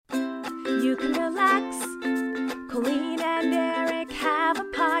relax. Colleen and Erik have a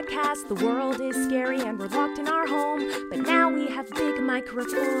podcast. The world is scary and we're locked in our home, but now we have big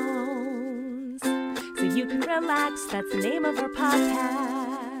microphones, so you can relax. That's the name of our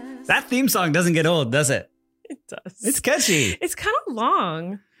podcast. That theme song doesn't get old, does it? It does. It's catchy. It's kind of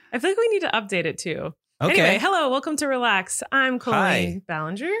long. I feel like we need to update it too. Okay. Anyway, hello, welcome to Relax. I'm Colleen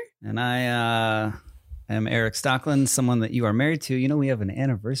Ballinger. And I am Erik Stockland, someone that you are married to. You know, we have an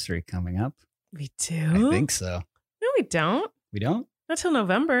anniversary coming up. We do? I think so. No, we don't. We don't? Not till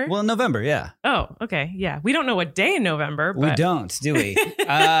November. Well, November, yeah. Oh, okay. Yeah. We don't know what day in November. But We don't, do we?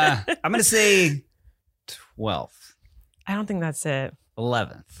 I'm going to say 12th. I don't think that's it.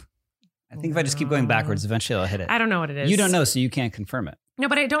 11th. I think if I just keep going backwards, eventually I'll hit it. I don't know what it is. You don't know, so you can't confirm it. No,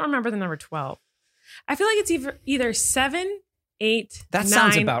 but I don't remember the number 12. I feel like it's either 7, 8, That 9,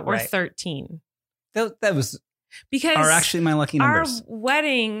 sounds about or right. 13. That was Because are actually my lucky numbers. Our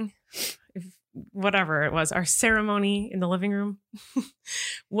wedding, whatever it was, our ceremony in the living room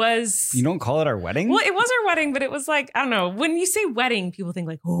was... You don't call it our wedding? Well, it was our wedding, but it was like, I don't know. When you say wedding, people think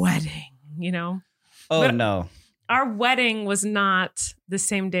like wedding, you know? Oh, but no. Our wedding was not the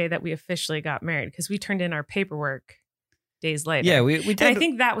same day that we officially got married because we turned in our paperwork days later. Yeah, we did. And I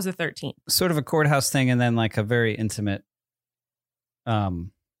think that was the 13th. Sort of a courthouse thing and then like a very intimate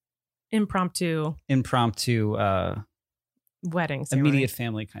Impromptu wedding ceremony. immediate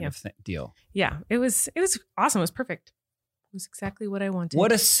family kind of deal. Yeah, it was awesome. It was perfect. It was exactly what I wanted.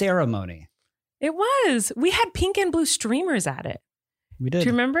 What a ceremony. It was. We had pink and blue streamers at it. We did. Do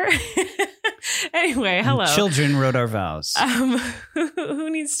you remember? Anyway, hello. And children wrote our vows. Who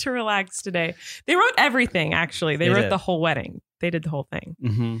needs to relax today? They wrote everything, actually. They wrote the whole wedding. They did the whole thing.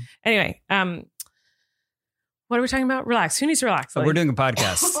 Mm-hmm. Anyway, what are we talking about? Relax. Who needs to relax? We're doing a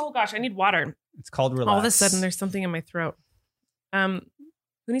podcast. Oh, gosh, I need water. It's called Relax. All of a sudden, there's something in my throat. Who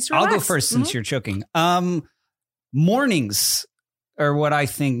needs to relax? I'll go first since you're choking. Mornings are what I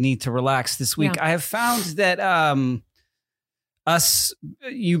think need to relax this week. Yeah. I have found that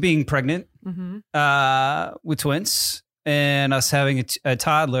you being pregnant with twins and us having a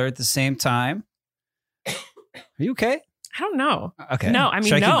toddler at the same time. Are you okay? I don't know. Okay. No, I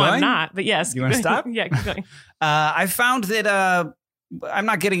mean, no, I'm not. But yes. You want to stop? Yeah, keep going. I found that I'm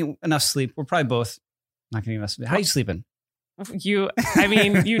not getting enough sleep. We're probably both not getting enough sleep. How are you sleeping?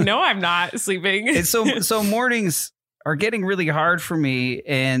 I'm not sleeping. And so mornings are getting really hard for me.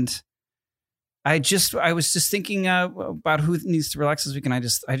 And I was just thinking about who needs to relax this week. And I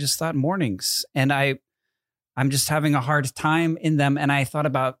just thought mornings, and I'm just having a hard time in them. And I thought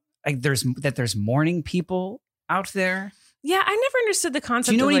about like there's morning people out there. Yeah, I never understood the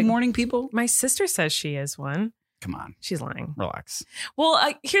concept. Do you know of, any morning people? My sister says she is one. Come on, she's lying. Relax. Well,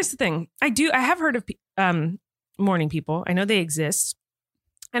 here's the thing. I have heard of morning people. I know they exist,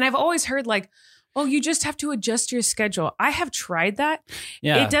 and I've always heard like, oh, you just have to adjust your schedule. I have tried that.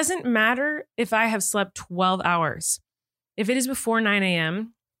 Yeah, it doesn't matter if I have slept 12 hours. If it is before 9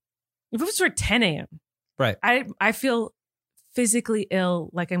 a.m., if it was for 10 a.m., right? I feel physically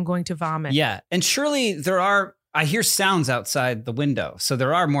ill, like I'm going to vomit. Yeah, and surely I hear sounds outside the window. So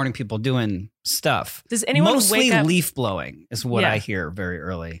there are morning people doing stuff. Does anyone Mostly wake up? leaf blowing is what I hear very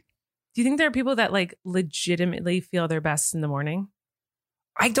early. Do you think there are people that like legitimately feel their best in the morning?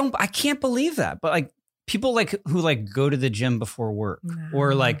 I can't believe that. But like people who go to the gym before work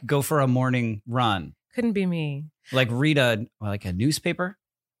or like go for a morning run. Couldn't be me. Like read a newspaper.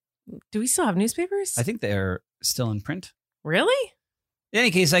 Do we still have newspapers? I think they're still in print. Really? In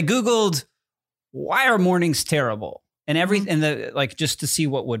any case, I Googled why are mornings terrible and everything, just to see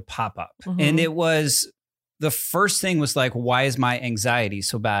what would pop up. Mm-hmm. And it was the first thing was like, why is my anxiety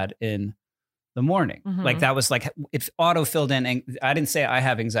so bad in the morning? Mm-hmm. Like that was like it auto filled in. And I didn't say I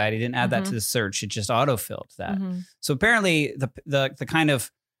have anxiety. Didn't add that to the search. It just auto filled that. Mm-hmm. So apparently the kind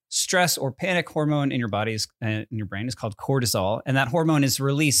of stress or panic hormone in your body in your brain is called cortisol, and that hormone is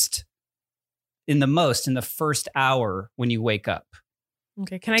released in the first hour when you wake up.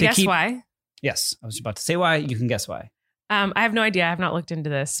 Okay, can I guess why? Yes, I was about to say why. You can guess why. I have no idea. I have not looked into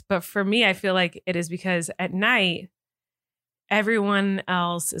this. But for me, I feel like it is because at night, everyone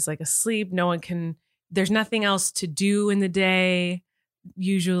else is like asleep. There's nothing else to do in the day.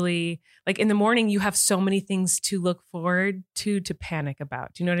 Usually, like in the morning, you have so many things to look forward to panic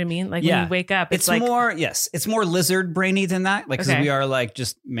about. Do you know what I mean? Like when you wake up, it's like it's more lizard brainy than that. Like, because we are like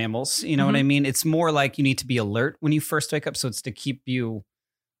just mammals. You know what I mean? It's more like you need to be alert when you first wake up. So it's to keep you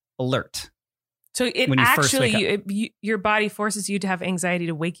alert. So it actually, your body forces you to have anxiety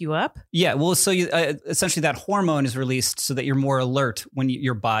to wake you up? Yeah. Well, so you essentially that hormone is released so that you're more alert when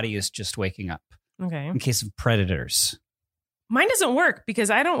your body is just waking up. Okay. In case of predators. Mine doesn't work because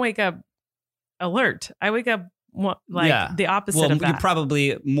I don't wake up alert. I wake up the opposite of that. You're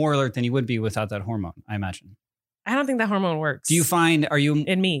probably more alert than you would be without that hormone, I imagine. I don't think that hormone works. Do you find, are you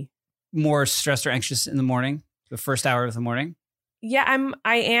in me more stressed or anxious in the morning, the first hour of the morning? Yeah,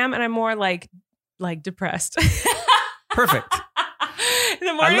 I am, and I'm more like depressed. Perfect.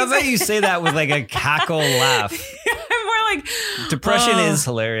 I love how you say that with like a cackle laugh. I'm more like depression is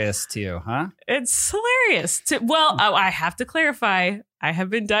hilarious to you, huh? It's hilarious. I have to clarify. I have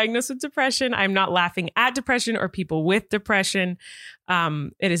been diagnosed with depression. I'm not laughing at depression or people with depression.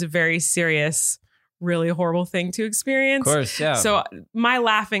 It is a very serious, really horrible thing to experience. Of course, yeah. So my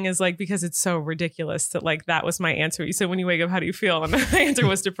laughing is like because it's so ridiculous that like that was my answer. You said when you wake up, how do you feel? And my answer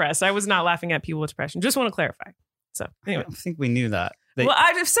was depressed. I was not laughing at people with depression. Just want to clarify. So anyway, I think we knew that.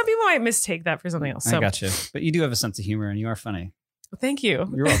 Some people might mistake that for something else. So. I got you, but you do have a sense of humor, and you are funny. Thank you.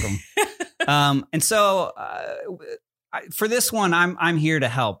 You're welcome. And so for this one, I'm here to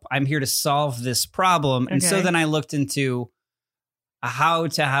help. I'm here to solve this problem. And so then I looked into how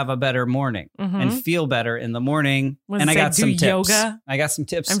to have a better morning and feel better in the morning. And I got some tips. Yoga? I got some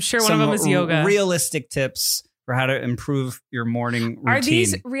tips. I'm sure one of them is yoga. Realistic tips for how to improve your morning routine. Are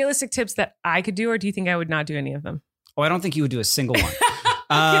these realistic tips that I could do, or do you think I would not do any of them? Oh, I don't think you would do a single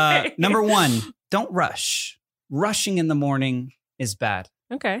one. Number one, don't rush. Rushing in the morning is bad.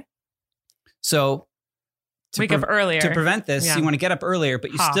 Okay. So wake up earlier. To prevent this, you want to get up earlier,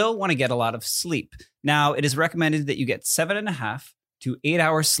 but you still want to get a lot of sleep. Now, it is recommended that you get 7.5 to 8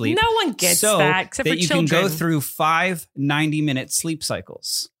 hours sleep. No one gets that except for you children. Can go through 5 90-minute sleep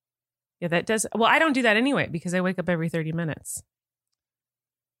cycles. Yeah, that does. Well, I don't do that anyway because I wake up every 30 minutes.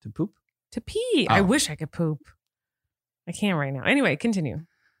 To poop? To pee. Oh. I wish I could poop. I can't right now. Anyway, continue.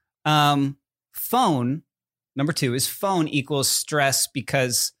 Phone. Number 2 is phone equals stress,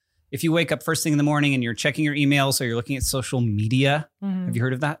 because if you wake up first thing in the morning and you're checking your emails or you're looking at social media, have you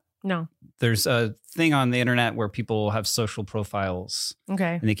heard of that? No. There's a thing on the internet where people have social profiles.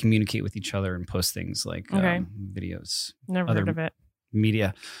 Okay. And they communicate with each other and post things like videos. Never heard of it.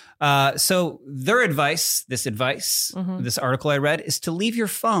 Media. So their advice, this article I read, is to leave your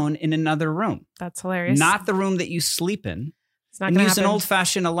phone in another room. That's hilarious. Not the room that you sleep in. It's not and gonna use happen. an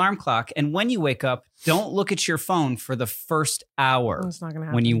old-fashioned alarm clock. And when you wake up, don't look at your phone for the first hour. It's not going to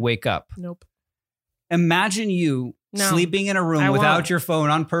happen. When you wake up. Nope. Imagine you sleeping in a room without your phone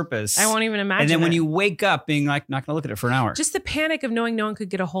on purpose. I won't even imagine. And then when you wake up, being like, not going to look at it for an hour. Just the panic of knowing no one could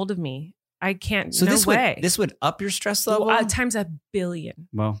get a hold of me. I can't. So no way. This would up your stress level? Times 1 billion.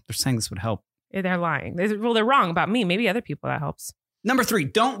 Well, they're saying this would help. They're lying. They're wrong about me. Maybe other people that helps. Number 3,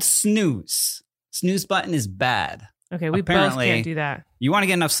 don't snooze. Snooze button is bad. Okay, we both can't do that. You want to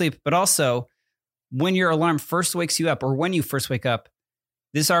get enough sleep, but also when your alarm first wakes you up or when you first wake up,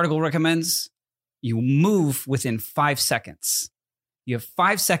 this article recommends you move within 5 seconds. You have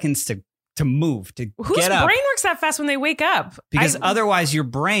 5 seconds to move, to Whose get up. Whose brain works that fast when they wake up? Because otherwise your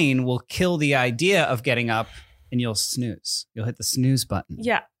brain will kill the idea of getting up and you'll snooze. You'll hit the snooze button.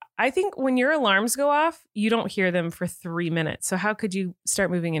 Yeah. I think when your alarms go off, you don't hear them for 3 minutes. So how could you start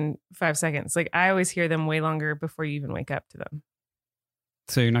moving in 5 seconds? Like I always hear them way longer before you even wake up to them.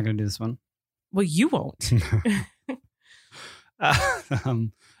 So you're not going to do this one? Well, you won't.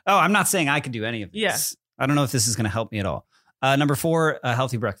 I'm not saying I could do any of this. Yeah. I don't know if this is going to help me at all. Number 4, a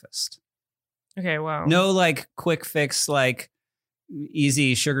healthy breakfast. Okay, wow. No like quick fix, like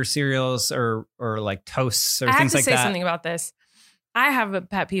easy sugar cereals or like toasts or things like that. I have to say something about this. I have a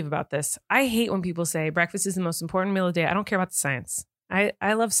pet peeve about this. I hate when people say breakfast is the most important meal of the day. I don't care about the science. I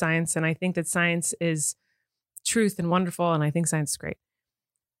love science, and I think that science is truth and wonderful, and I think science is great.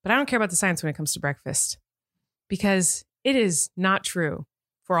 But I don't care about the science when it comes to breakfast, because it is not true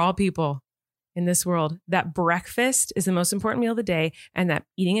for all people in this world that breakfast is the most important meal of the day and that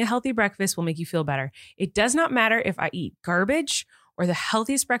eating a healthy breakfast will make you feel better. It does not matter if I eat garbage or the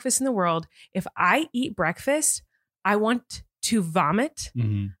healthiest breakfast in the world. If I eat breakfast, I want to vomit.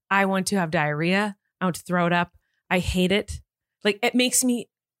 Mm-hmm. I want to have diarrhea. I want to throw it up. I hate it. Like it makes me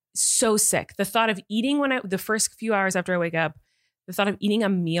so sick. The thought of eating the first few hours after I wake up, the thought of eating a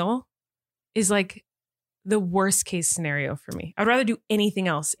meal is like the worst case scenario for me. I'd rather do anything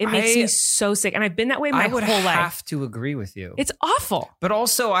else. It makes me so sick. And I've been that way my whole life. I would have to agree with you. It's awful. But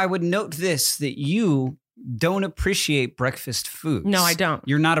also I would note this, that you don't appreciate breakfast foods. No, I don't.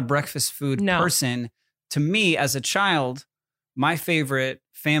 You're not a breakfast food person. To me, as a child, my favorite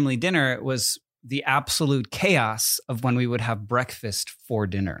family dinner was the absolute chaos of when we would have breakfast for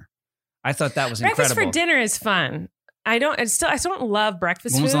dinner. I thought that was incredible. Breakfast for dinner is fun. I don't love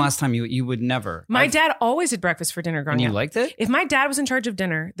breakfast When was food. the last time you would never? My dad always had breakfast for dinner growing And you up. liked it? If my dad was in charge of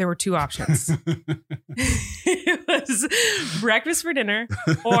dinner, there were two options. It was breakfast for dinner,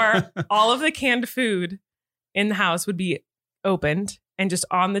 or all of the canned food in the house would be opened and just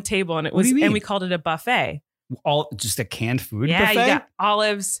on the table, and What do you mean? and we called it a buffet. All just a canned food Yeah, buffet? you got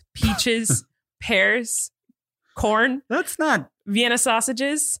olives, peaches, pears, corn, That's not Vienna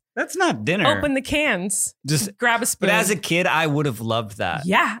sausages. dinner. Open the cans, Just grab a spoon. But as a kid, I would have loved that.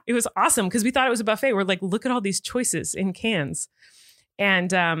 Yeah, it was awesome because we thought it was a buffet. We're like, look at all these choices in cans.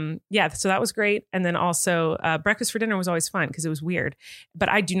 And so that was great. And then also breakfast for dinner was always fun because it was weird. But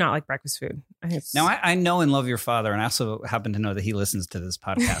I do not like breakfast food. Now, I know and love your father, and I also happen to know that he listens to this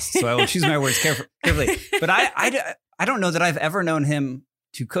podcast. So I will choose my words carefully. But I don't know that I've ever known him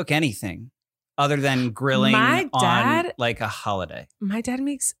to cook anything other than grilling on like a holiday. My dad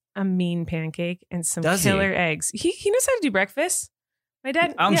makes a mean pancake and some Does he? killer eggs. He knows how to do breakfast. My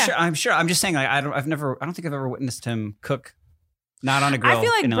dad, I'm sure. I'm just saying, like, I don't think I've ever witnessed him cook. Not on a grill. I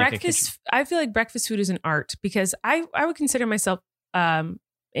feel like in breakfast. I feel like breakfast food is an art because I would consider myself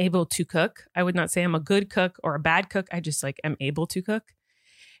able to cook. I would not say I'm a good cook or a bad cook. I just am able to cook,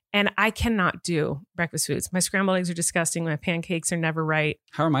 and I cannot do breakfast foods. My scrambled eggs are disgusting. My pancakes are never right.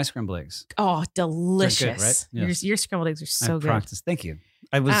 How are my scrambled eggs? Oh, delicious! Good, right? Yes. Your scrambled eggs are so good. Practiced. Thank you.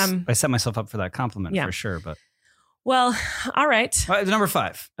 I set myself up for that compliment for sure. But well, all right. Number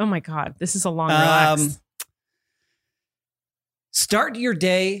 5. Oh my God, this is a long relax. Start your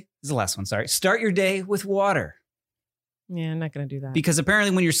day. This is the last one. Sorry. Start your day with water. Yeah, I'm not going to do that. Because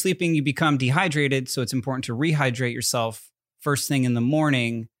apparently when you're sleeping, you become dehydrated. So it's important to rehydrate yourself first thing in the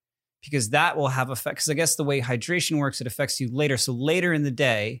morning because that will have effect. Because I guess the way hydration works, it affects you later. So later in the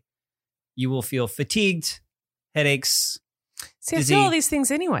day, you will feel fatigued, headaches, See, dizzy, I feel all these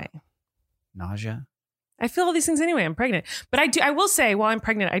things anyway. nausea. I feel all these things anyway. I'm pregnant. But I will say while I'm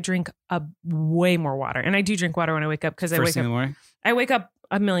pregnant, I drink way more water. And I do drink water when I wake up because First thing in the morning? I wake up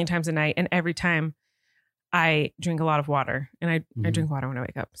a million times a night. And every time I drink a lot of water. And I drink water when I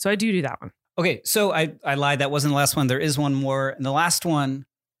wake up. So I do that one. Okay. So I lied. That wasn't the last one. There is one more. And the last one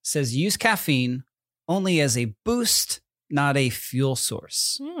says use caffeine only as a boost, not a fuel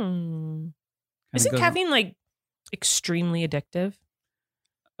source. Isn't goes- caffeine extremely addictive?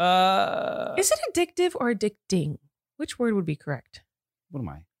 Is it addictive or addicting? Which word would be correct? What am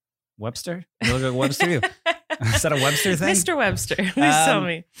I? Webster? You look like Webster, you. Is that a Webster thing? Mr. Webster, please tell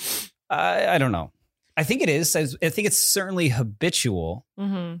me. I don't know. I think it is. I think it's certainly habitual.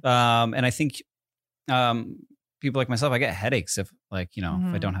 Mm-hmm. And I think people like myself, I get headaches if if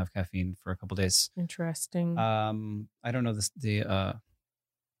I don't have caffeine for a couple days. Interesting. I don't know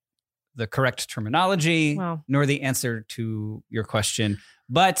the correct terminology, nor the answer to your question.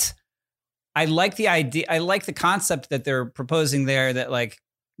 But I like the idea. I like the concept that they're proposing there that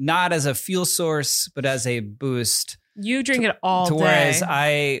not as a fuel source, but as a boost. You drink it all day. Whereas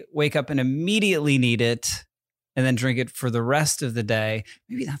I wake up and immediately need it and then drink it for the rest of the day.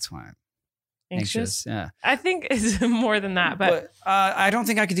 Maybe that's why I'm anxious. Yeah. I think it's more than that, but I don't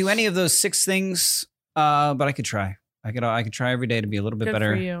think I could do any of those 6 things. But I could try. I could try every day to be a little bit good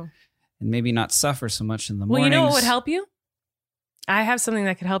better for you. And maybe not suffer so much in the Well, mornings. you know what would help you? I have something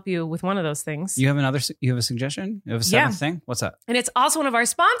that could help you with one of those things. You have a suggestion? You have a 7th thing? What's that? And it's also one of our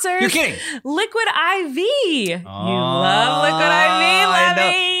sponsors. You're kidding. Liquid IV. You Oh, love Liquid IV,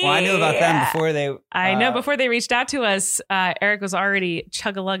 Levy. Well, I knew about them before they... I know. Before they reached out to us, Erik was already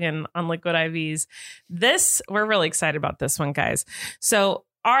chug-a-lugging on Liquid IVs. We're really excited about this one, guys. So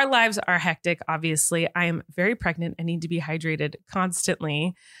our lives are hectic, obviously. I am very pregnant and need to be hydrated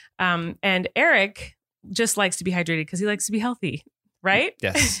constantly. And Erik just likes to be hydrated because he likes to be healthy, right?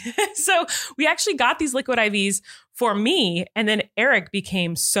 Yes. So we actually got these Liquid IVs for me, and then Erik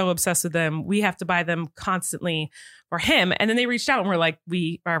became so obsessed with them. We have to buy them constantly for him. And then they reached out and we're like,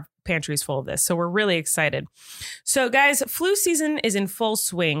 our pantry is full of this. So we're really excited. So guys, flu season is in full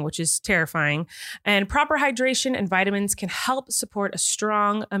swing, which is terrifying. And proper hydration and vitamins can help support a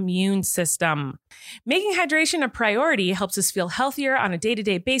strong immune system. Making hydration a priority helps us feel healthier on a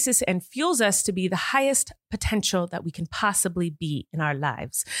day-to-day basis and fuels us to be the highest potential that we can possibly be in our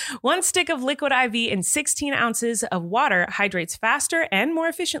lives. 1 stick of Liquid IV and 16 ounces of water hydrates faster and more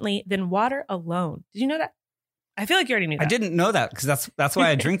efficiently than water alone. Did you know that? I feel like you already knew that. I didn't know that because that's why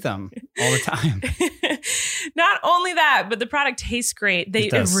I drink them all the time. Not only that, but the product tastes great.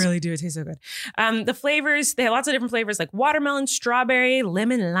 It really do. It tastes so good. The flavors, they have lots of different flavors like watermelon, strawberry,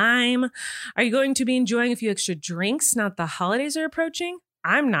 lemon, lime. Are you going to be enjoying a few extra drinks now that the holidays are approaching?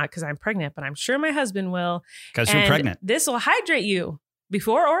 I'm not because I'm pregnant, but I'm sure my husband will. Because you're pregnant. This will hydrate you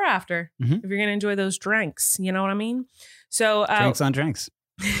before or after, Mhm. if you're going to enjoy those drinks. You know what I mean? So, Drinks on drinks.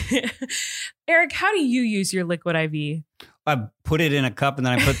 Erik, how do you use your liquid IV? I put it in a cup and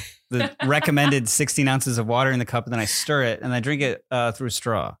then I put the recommended 16 ounces of water in the cup and then I stir it and I drink it through a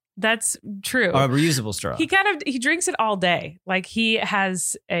straw. That's true. A reusable straw. He drinks it all day. Like he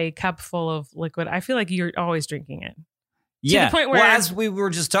has a cup full of liquid. I feel like you're always drinking it. Yeah. To the point where, well, as we were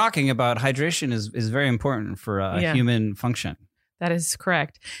just talking about, hydration is very important for human function. That is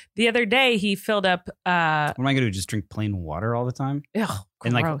correct. The other day he filled up. What am I going to do? Just drink plain water all the time? Ugh,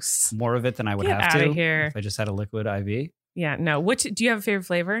 And gross. more of it than I would Get have to outta here. if I just had a liquid IV. Yeah, no. Do you have a favorite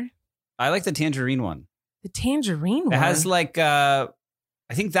flavor? I like the tangerine one. The tangerine one. It has like, I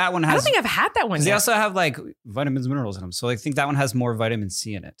think that one has. I don't think I've had that one yet. They also have like vitamins, minerals in them. So I think that one has more vitamin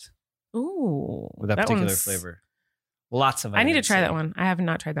C in it. Ooh. With that particular one's- flavor. Lots of I need to vitamin try C. that one. I have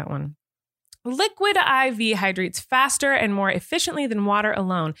not tried that one. Liquid IV hydrates faster and more efficiently than water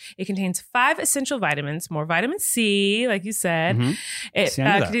alone. It contains 5 essential vitamins, more vitamin C, like you said. Mhm. It See, I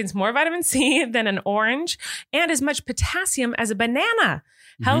knew that. contains more vitamin C than an orange and as much potassium as a banana.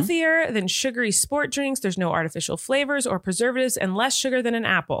 Mhm. Healthier than sugary sport drinks. There's no artificial flavors or preservatives and less sugar than an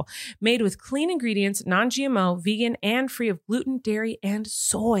apple. Made with clean ingredients, non-GMO, vegan, and free of gluten, dairy, and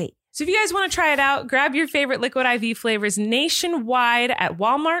soy. So if you guys want to try it out, grab your favorite Liquid IV flavors nationwide at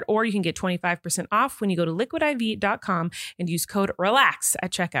Walmart, or you can get 25% off when you go to liquidiv.com and use code RELAX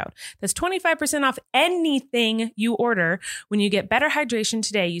at checkout. That's 25% off anything you order when you get better hydration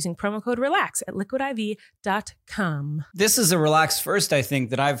today using promo code RELAX at liquidiv.com. This is a relaxed first, I think,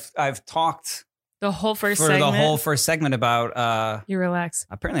 that I've talked The whole first for segment. the whole first segment about. You relax.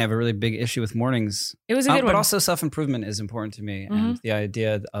 Apparently, I have a really big issue with mornings. It was a good one. But also self-improvement is important to me. And the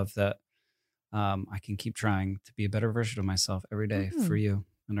idea of that I can keep trying to be a better version of myself every day for you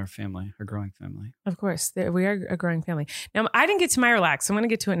and our family, our growing family. Of course. We are a growing family. Now, I didn't get to my relax. So I'm going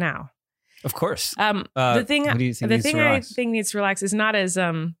to get to it now. Of course. The thing what do you think the needs to thing I relax? think needs to relax is not as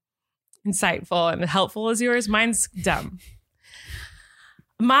insightful and helpful as yours. Mine's dumb.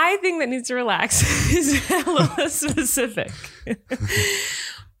 My thing that needs to relax is a little specific.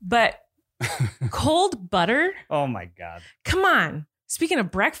 But cold butter? Oh my God. Come on. Speaking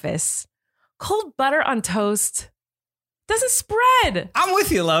of breakfast, cold butter on toast doesn't spread. I'm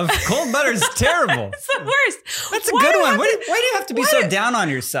with you, love. Cold butter is terrible. It's the worst. That's a Why good do I one. have Why to- do you have to be why so do- down on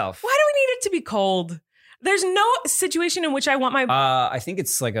yourself? Why do we need it to be cold? There's no situation in which I want my. I think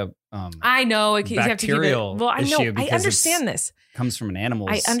it's like a I know you have to keep it. bacterial Well, I know. issue I because understand this. comes from an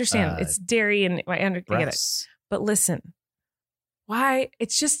animal's I understand. It's dairy and I get it. breasts. But listen, why?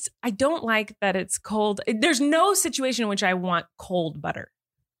 It's just I don't like that it's cold. There's no situation in which I want cold butter.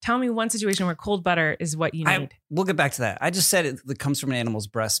 Tell me one situation where cold butter is what you need. We'll get back to that. I just said it comes from an animal's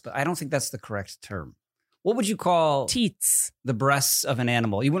breast, but I don't think that's the correct term. What would you call Teats. the breasts of an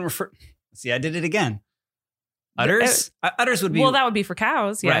animal? You wouldn't refer. See, I did it again. Udders? Udders would be. Well, that would be for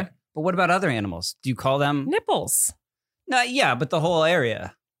cows. Yeah. Right. But what about other animals? Do you call them? Nipples. No, yeah, but the whole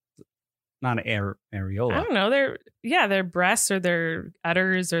area. Not an I areola. don't know. They're breasts or their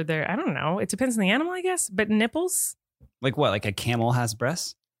udders or their, I don't know. It depends on the animal, I guess. But nipples? Like what? Like a camel has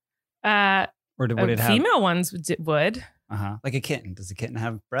breasts? Uh, Or would it have? female ones would. Like a kitten. Does a kitten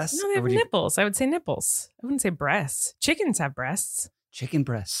have breasts? No, they Or have would you- nipples. I would say nipples. I wouldn't say breasts. Chickens have breasts. Chicken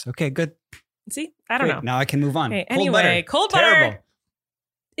breasts. Okay, good. See, I don't Great. know. Now I can move on. Okay, Cold anyway, butter. cold butter. Terrible.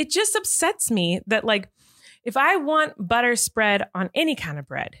 It just upsets me that, like, if I want butter spread on any kind of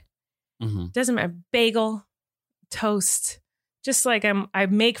bread, Mhm. doesn't matter, bagel, toast, just like I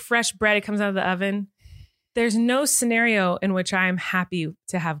make fresh bread, it comes out of the oven. There's no scenario in which I'm happy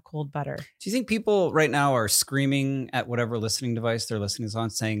to have cold butter. Do you think people right now are screaming at whatever listening device they're listening on,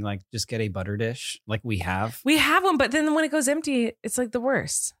 saying like, just get a butter dish like we have? We have one, but then when it goes empty, it's like the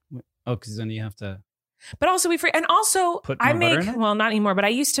worst. Oh, because then you have to. But also and also Put I more butter make, in it? well, not anymore, but I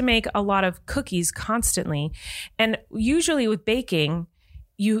used to make a lot of cookies constantly. And usually with baking,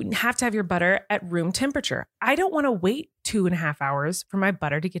 you have to have your butter at room temperature. I don't want to wait 2.5 hours for my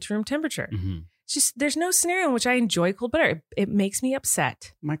butter to get to room temperature. Mhm. It's just, there's no scenario in which I enjoy cold butter. It makes me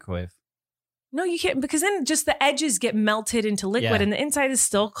upset. Microwave. No, you can't, because then just the edges get melted into liquid Yeah. and the inside is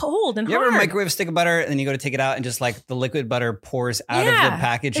still cold and You hard. ever microwave a stick of butter and then you go to take it out and just like the liquid butter pours out of Yeah, the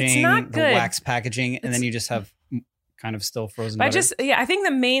packaging, it's not the good. wax packaging, and It's- then you just have kind of still frozen But butter? I think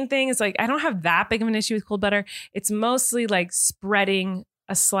the main thing is like, I don't have that big of an issue with cold butter. It's mostly like spreading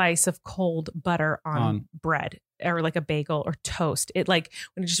a slice of cold butter on bread or like a bagel or toast. It like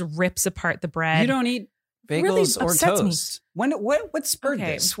when it just rips apart the bread. You don't eat bagels really or upsets me. toast. What spurred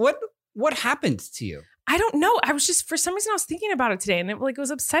Okay. this? What happened to you? I don't know. I was just, for some reason I was thinking about it today and it was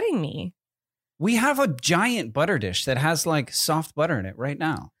upsetting me. We have a giant butter dish that has like soft butter in it right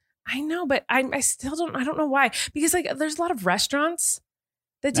now. I know, but I still don't. I don't know why. Because like there's a lot of restaurants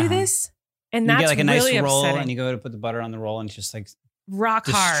that do this, and you that's get like a nice really roll, upsetting. and you go to put the butter on the roll, and it's just like rock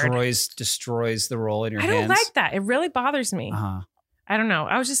hard. Destroys the roll in your hands. I don't like that. It really bothers me. I don't know.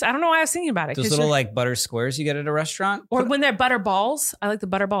 I don't know why I was thinking about it. Those little like butter squares you get at a restaurant, or when they're butter balls. I like the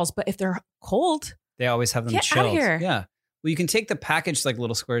butter balls, but if they're cold, they always have them get chilled. out of here. Yeah. Well, you can take the packaged like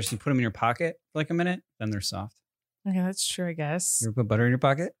little squares, you put them in your pocket for like a minute, then they're soft. Okay, that's true. I guess. You ever put butter in your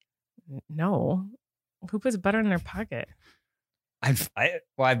pocket? No. Who puts butter in their pocket? I've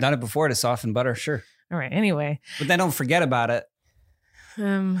done it before to soften butter. Sure. All right. Anyway, but then don't forget about it.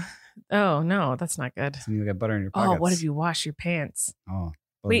 Oh no, that's not good. So you got butter in your pockets. Oh, what if you wash your pants? Oh. Well,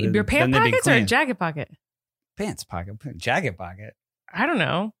 wait, your pant pockets or a jacket pocket? Pants pocket, jacket pocket. I don't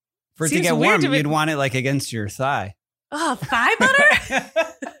know. For it to get warm, you'd want it like against your thigh. Oh, thigh butter?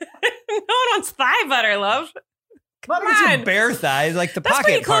 No one wants thigh butter, love. Come on. It's your bare thighs, like the That's pocket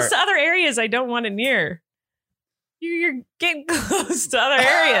pretty close part. to other areas I don't want it near. You're getting close to other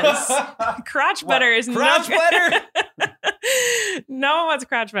areas. Crotch butter is crotch butter. No one wants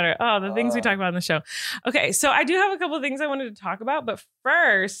crotch butter. Oh, the things we talk about on the show. Okay, so I do have a couple of things I wanted to talk about, but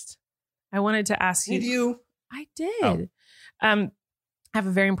first, I wanted to ask you. Did you? I did. I have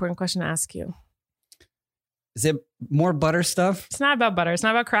a very important question to ask you. Is it more butter stuff? It's not about butter. It's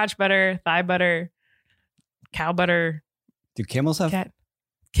not about crotch butter, thigh butter, cow butter. Do camels have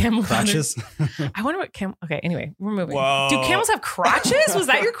camel crotches? I wonder what okay, anyway, we're moving. Whoa. Do camels have crotches? Was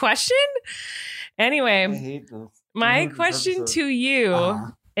that your question? Anyway, I hate this. my question to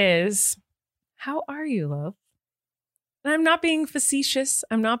you is, how are you, love? And I'm not being facetious.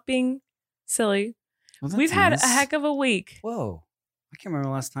 I'm not being silly. Well, We've had a heck of a week. Whoa. I can't remember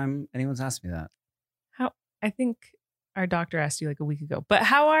the last time anyone's asked me that. I think our doctor asked you like a week ago. But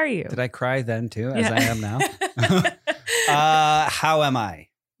how are you? Did I cry then too, as Yeah. I am now? How am I?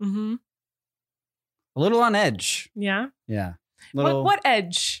 Mm-hmm. A little on edge. Yeah. Yeah. What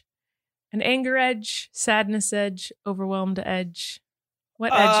edge? An anger edge, sadness edge, overwhelmed edge.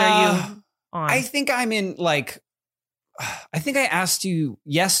 What edge are you on? I think I'm in like, I think I asked you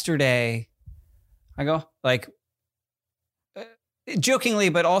yesterday. I go like, jokingly,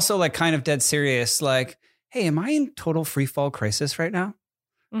 but also like kind of dead serious. Like, hey, am I in total free fall crisis right now?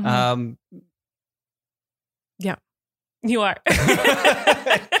 Mm-hmm. Yeah, you are.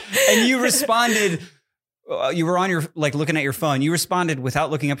 And you responded, you were on your, like looking at your phone. You responded without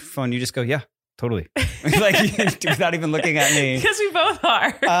looking up your phone. You just go, yeah, totally. Like without even looking at me. Because we both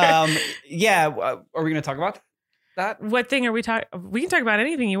are. Yeah. Are we going to talk about that? What thing are we talking? We can talk about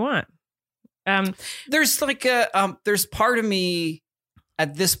anything you want. There's like there's part of me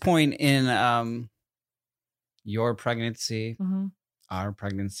at this point in your pregnancy, our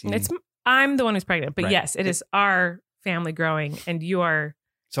pregnancy. I'm the one who's pregnant, but Right. yes, it is our family growing, and you are.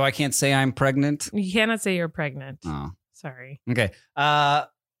 So I can't say I'm pregnant. You cannot say you're pregnant. Oh, sorry. Okay.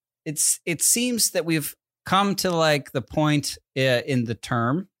 It seems that we've come to like the point in the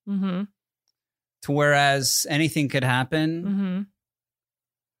term to whereas anything could happen.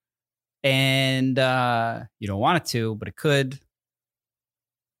 And you don't want it to, but it could.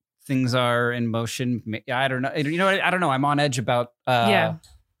 Things are in motion. I don't know. You know what? I don't know. I'm on edge about.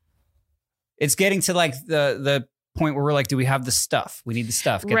 It's getting to like the point where we're like, do we have the stuff? We need the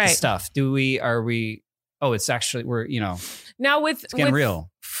stuff. Get the stuff. Do we? Are we? Oh, it's actually we're. Now it's getting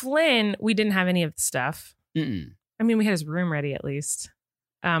real. Flynn, we didn't have any of the stuff. I mean, we had his room ready at least.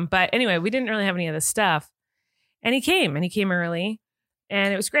 But anyway, we didn't really have any of the stuff. And he came early,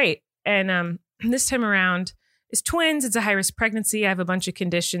 and it was great. And this time around, it's twins. It's a high risk pregnancy. I have a bunch of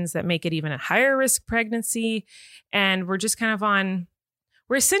conditions that make it even a higher risk pregnancy. And we're just kind of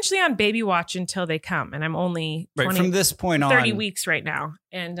we're essentially on baby watch until they come. And I'm only 20, from this point on 30 weeks right now.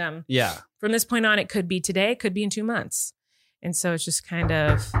 And from this point on, it could be today. It could be in 2 months. And so it's just kind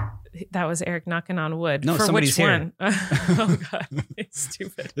of, that was Erik knocking on wood. No, for somebody's which here. One? Oh God, it's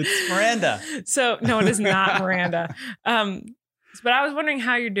stupid. It's Miranda. So no, it is not Miranda. But I was wondering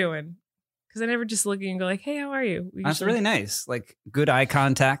how you're doing. Because I never just look at you and go like, hey, how are you? That's really nice. Like good eye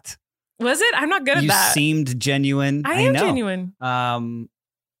contact. Was it? I'm not good at that. You seemed genuine. I am know. genuine.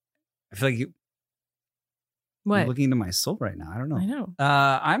 I feel like you're looking into my soul right now. I don't know.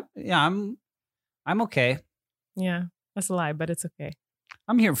 I know. I'm okay. Yeah, that's a lie, but it's okay.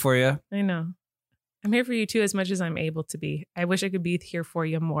 I'm here for you. I know. I'm here for you too, as much as I'm able to be. I wish I could be here for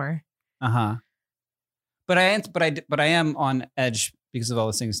you more. But I am on edge because of all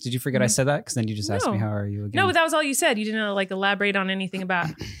those things. Did you forget I said that? Because then you just asked me, how are you again? No, but that was all you said. You didn't like elaborate on anything about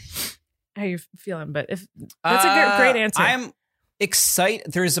how you're feeling. But if that's a great answer.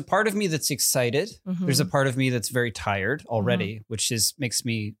 There's a part of me that's excited. Mhm. There's a part of me that's very tired already, Mm-hmm. which makes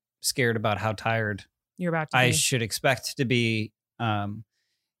me scared about how tired You're about to I be. should expect to be. But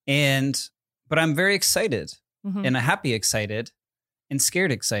I'm very excited Mhm. and happy excited and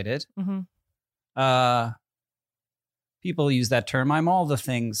scared excited. Mhm. People use that term. I'm all the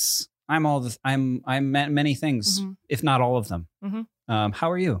things. I'm many things, Mhm. if not all of them. Mhm.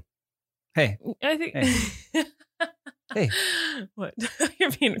 How are you? Hey, I think. Hey. What?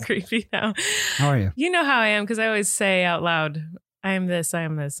 You're being creepy now. how are you? You know how I am because I always say out loud, I am this, I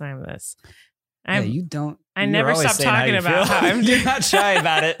am this, I am this. Yeah, you don't. I you're never always stop saying how talking you about feel. how I'm You're doing. not shy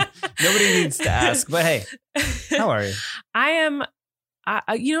about it. Nobody needs to ask. But hey, how are you? I am,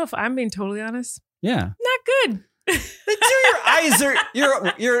 if I'm being totally honest, Yeah. not good. Your eyes are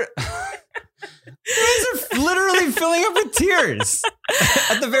your eyes are literally filling up with tears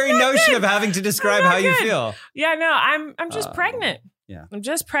at the very notion of having to describe not how you good. feel. Yeah, no, I'm just pregnant. yeah. I'm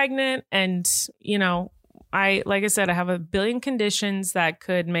just pregnant. And, like I said, I have a billion conditions that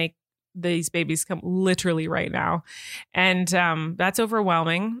could make these babies come literally right now. And that's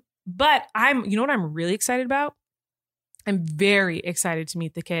overwhelming. But you know what I'm really excited about? I'm very excited to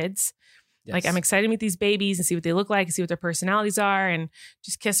meet the kids. Yes. Like I'm excited to meet these babies and see what they look like and see what their personalities are and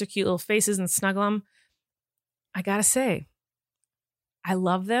just kiss their cute little faces and snuggle them. I gotta say, I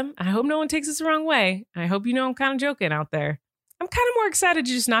love them. I hope no one takes this the wrong way. I hope you know I'm kind of joking out there. I'm kind of more excited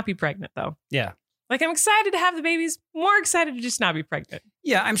to just not be pregnant though. Yeah. Like I'm excited to have the babies, more excited to just not be pregnant.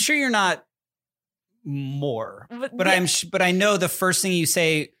 Yeah, I'm sure you're not more. But yeah. but I know the first thing you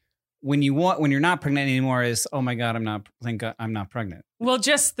say when you're not pregnant anymore is, "Oh my god, I'm not pregnant." Well,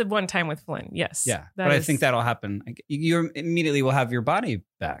 just the one time with Flynn. Yes. Yeah. But I think that'll happen. Like, you immediately will have your body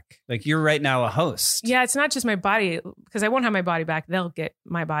back. Like you're right now a host. Yeah, it's not just my body because I won't have my body back. They'll get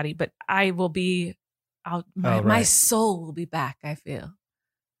my body, but I will be my soul will be back, I feel.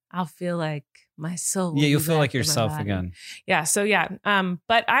 I'll feel like my soul. Yeah, you'll be feel back like in my yourself body. again. Yeah. So yeah.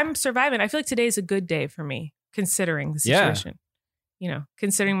 But I'm surviving. I feel like today is a good day for me, considering the Yeah. situation.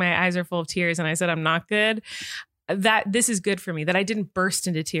 Considering my eyes are full of tears and I said I'm not good. That this is good for me. That I didn't burst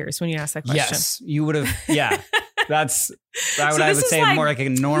into tears when you asked that question. Yes, you would have. Yeah, that's. I would this is say like- more like a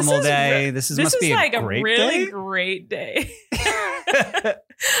normal day. This must be like a great really day. great day.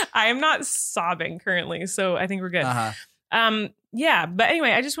 I am not sobbing currently, so I think we're good. Uh-huh. Yeah, but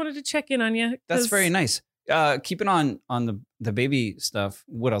anyway, I just wanted to check in on you. That's very nice. Keeping on the baby stuff.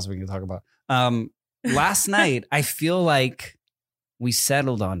 What else are we can talk about? Last night, I feel like we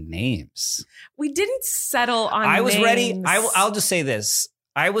settled on names. We didn't settle on. I was ready. names. I'll just say this.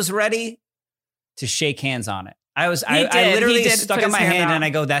 I was ready to shake hands on it. I He literally did stuck put up his my hand hand out. and I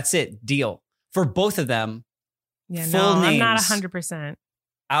go, "That's it, deal for both of them." Yeah, full no, I'm not names. 100%.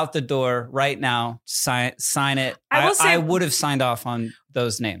 Out the door right now. Sign it. I will say- I would have signed off on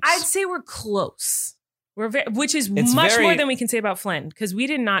those names. I'd say we're close. Which is It's much very- more than we can say about Flynn because we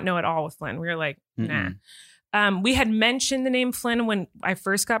did not know at all with Flynn. We were like, nah. We had mentioned the name Flynn when I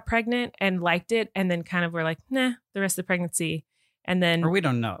first got pregnant and liked it, and then kind of were like, nah, the rest of the pregnancy. And then Or we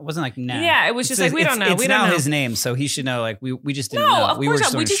don't know. It wasn't like nah. Yeah, it was just like, we don't know. It's We now don't know. his name, so he should know. Like we just didn't no, know. of We course were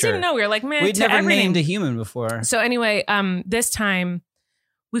not. We just sure. didn't know. We were like, man, We'd to never every named name. a human before. So anyway, this time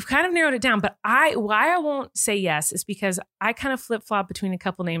we've kind of narrowed it down. But why I won't say yes is because I kind of flip flop between a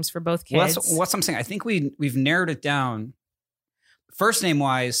couple names for both kids. Well, that's what I'm saying. I think we've narrowed it down, first name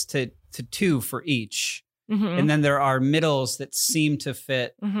wise, to two for each, Mhm. and then there are middles that seem to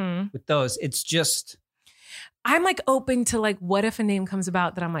fit Mhm. with those. It's just, I'm like open to like, what if a name comes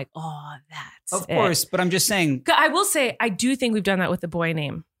about that I'm like, oh, that's of course, but I'm just saying. I will say, I do think we've done that with the boy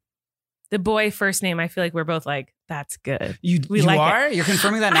name. The boy first name, I feel like we're both like, that's good. You like are? it. You're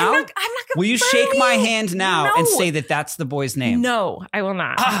confirming that now? I'm not Will you shake my confirming. hand now No. and say that that's the boy's name? No, I will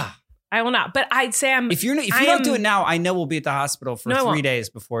not. I will not. But I'd say I'm. If you I don't am- do it now, I know we'll be at the hospital for No, I 3 won't. days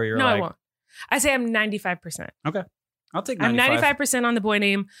before you're No, like, I won't. I say I'm 95%. okay, I'll take I'm 95. 95% on the boy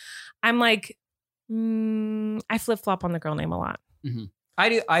name. I'm like, I flip flop on the girl name a lot.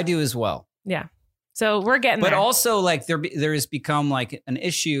 I do as well. Yeah. So we're getting But there. also, like there has become like an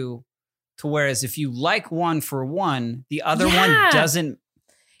issue to whereas if you like one for one, the other Yeah. one doesn't.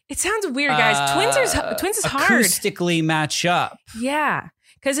 It sounds weird, guys. Twins is hard. Acoustically match up. Yeah.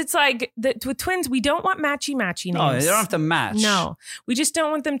 Because it's like with twins, we don't want matchy names. No, they don't have to match. No, we just don't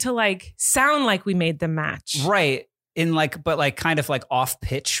want them to like sound like we made them match. Right. In like, but like kind of like off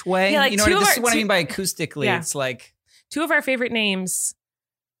pitch way. Yeah, like you know two what, of this our- is what I two- mean by acoustically. Yeah. It's like, Two of our favorite names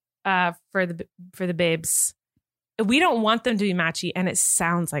for the babes. We don't want them to be matchy, and it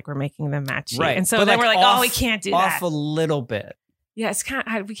sounds like we're making them matchy. right. And so But then like we're like, off- oh, we can't do off that. a little bit. Yeah, it's kind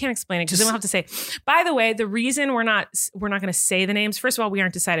of, we can't explain it because then we'll have to say, by the way, the reason we're not going to say the names, first of all, we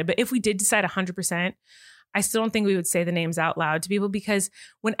aren't decided, but if we did decide 100%, I still don't think we would say the names out loud to people, because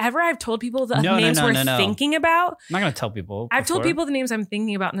whenever I've told people the names we're thinking about, I'm not going to tell people. I've told people the names I'm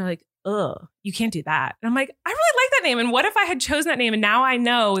thinking about and they're like, ugh, you can't do that. And I'm like, I really like that name. And what if I had chosen that name and now I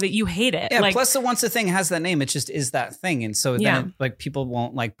know that you hate it? Yeah, like, plus once a thing has that name, it just is that thing. And so then it, like people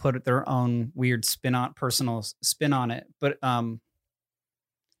won't like put their own weird personal spin on it. But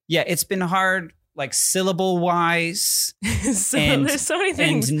yeah, it's been hard, like syllable wise. So there's so many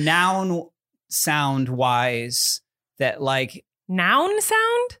things. And noun sound wise that like. Noun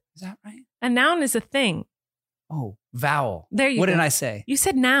sound? Is that right? A noun is a thing. Oh, vowel. There you go. What did I say? You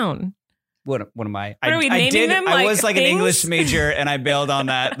said noun. What am I? What are we naming them? I was like things? an English major and I bailed on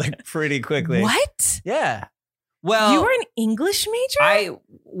that like pretty quickly. What? Yeah. Well, you were an English major?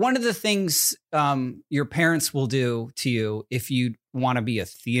 One of the things your parents will do to you if you want to be a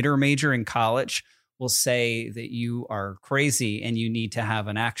theater major in college will say that you are crazy and you need to have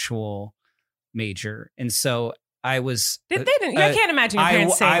an actual major. And so I was. I can't imagine your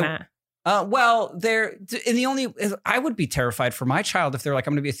parents saying that. Well, I would be terrified for my child if they're like,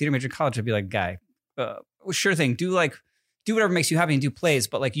 I'm going to be a theater major in college. I'd be like, guy, sure thing. Do whatever makes you happy and do plays.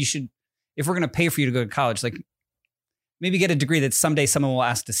 But like, you should, if we're going to pay for you to go to college, like maybe get a degree that someday someone will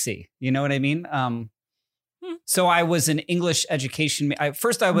ask to see. You know what I mean? So I was an English education.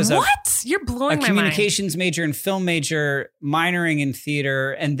 First I was You're blowing my mind. Communications major and film major, minoring in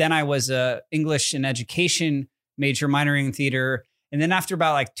theater. And then I was a English and education major, minoring in theater. And then after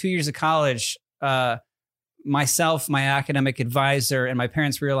about like 2 years of college, myself, my academic advisor, and my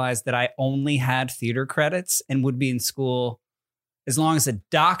parents realized that I only had theater credits and would be in school as long as a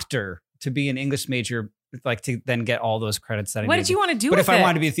doctor to be an English major, like to then get all those credits that I needed. What did you want to do with it? But if I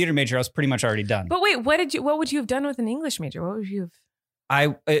wanted to be a theater major, I was pretty much already done. But wait, what would you have done with an English major? What would you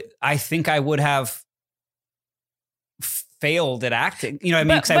have? I think I would have failed at acting. You know what I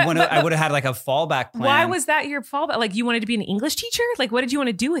mean? Because I would have had like a fallback plan. Why was that your fallback? Like you wanted to be an English teacher? Like what did you want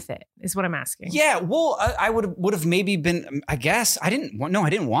to do with it is what I'm asking. Yeah, well, I would have maybe been, I guess, I didn't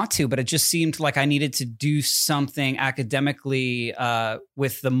want to, but it just seemed like I needed to do something academically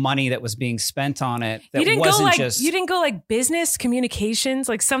with the money that was being spent on it. That you didn't go like business communications,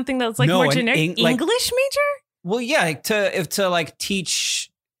 like something that's like more generic. English major? Well, yeah, to teach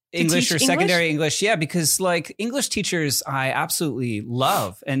English or secondary English. Yeah, because like English teachers, I absolutely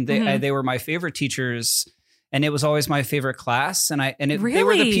love. And they were my favorite teachers. And it was always my favorite class. And they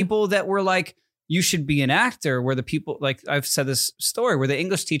were the people that were like, you should be an actor. Were the people, like I've said this story, where the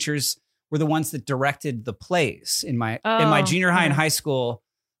English teachers were the ones that directed the plays in my junior high and high school.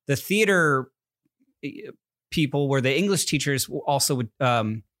 The theater people were the English teachers also would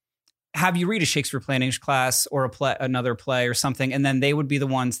have you read a Shakespeare play in English class or another play or something. And then they would be the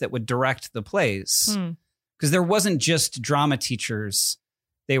ones that would direct the plays. Because there wasn't just drama teachers.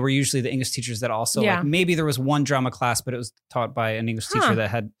 They were usually the English teachers that also, like maybe there was one drama class, but it was taught by an English teacher that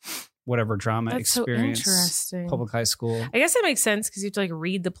had whatever drama experience. So interesting. Public high school. I guess that makes sense because you have to like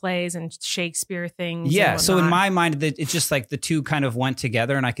read the plays and Shakespeare things. Yeah. So in my mind, that it's just like the two kind of went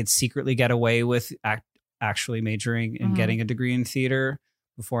together and I could secretly get away with actually majoring and getting a degree in theater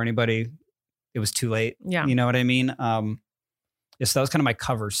before anybody, it was too late. Yeah. You know what I mean? So that was kind of my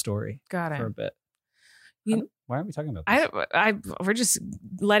cover story. Got it. For a bit. Why are we talking about this? We're just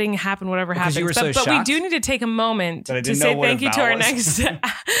letting happen whatever happens. You were so but we do need to take a moment to say thank you to our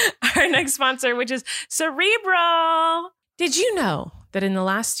next sponsor, which is Cerebral. Did you know that in the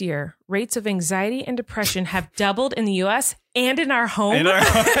last year, rates of anxiety and depression have doubled in the U.S. and in our home?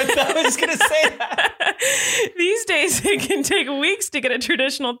 I was going to say that. These days, it can take weeks to get a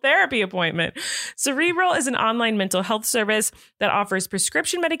traditional therapy appointment. Cerebral is an online mental health service that offers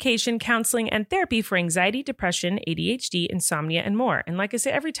prescription medication, counseling, and therapy for anxiety, depression, ADHD, insomnia, and more. And like I say,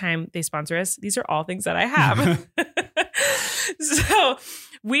 every time they sponsor us, these are all things that I have. So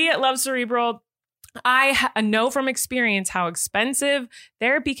we at Love Cerebral, I know from experience how expensive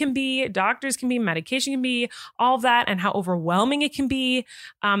therapy can be, doctors can be, medication can be, all of that, and how overwhelming it can be.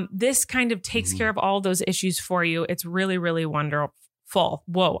 This kind of takes care of all those issues for you. It's really, really wonderful.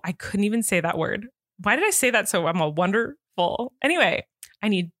 Whoa, I couldn't even say that word. Why did I say that? So I'm a wonderful. Anyway, I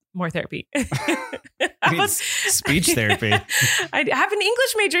need more therapy. Speech therapy. I have an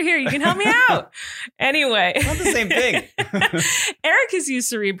English major here. You can help me out. Anyway. Not the same thing. Eric has used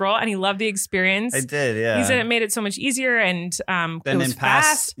Cerebral and he loved the experience. I did, yeah. He said it made it so much easier and it was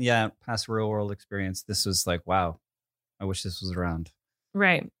fast. Past real world experience. This was like, wow, I wish this was around.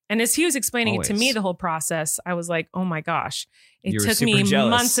 Right. And as he was explaining it to me, the whole process, I was like, oh my gosh, it took me jealous.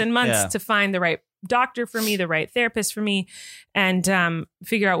 months and months to find the right doctor for me, the right therapist for me, and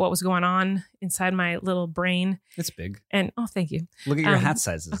figure out what was going on inside my little brain. It's big. And thank you. Look at your hat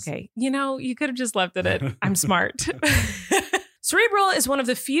sizes. Okay. You could have just left it at I'm smart. Cerebral is one of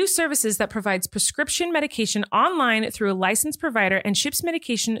the few services that provides prescription medication online through a licensed provider and ships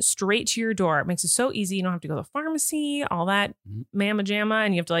medication straight to your door. It makes it so easy. You don't have to go to the pharmacy, all that mamma jamma,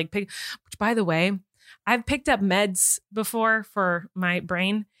 and you have to pick. Which, by the way, I've picked up meds before for my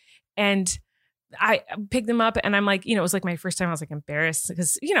brain, and I picked them up, and I'm like, it was like my first time. I was like embarrassed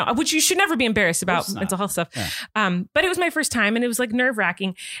because, which you should never be embarrassed about mental health stuff. Yeah. But it was my first time, and it was like nerve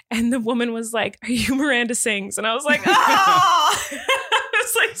wracking. And the woman was like, "Are you Miranda Sings?" And I was like, "Oh!" I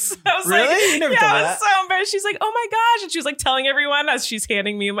was really? Like, you never told I that? was so embarrassed. She's like, "Oh my gosh!" And she was like telling everyone as she's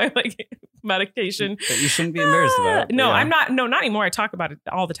handing me my medication. But you shouldn't be embarrassed about it. No, I'm not. No, not anymore. I talk about it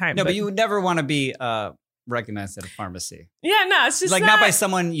all the time. No, but you would never want to be recognized at a pharmacy. Yeah, no, it's just not by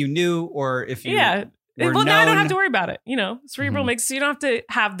someone you knew, or if you well, now I don't have to worry about it. Cerebral makes so you don't have to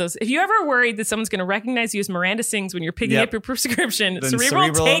have those. If you ever worried that someone's going to recognize you as Miranda Sings when you're picking up your prescription,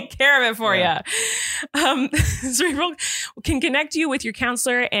 Cerebral take care of it for you. Cerebral can connect you with your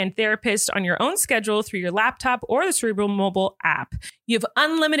counselor and therapist on your own schedule through your laptop or the Cerebral mobile app. You have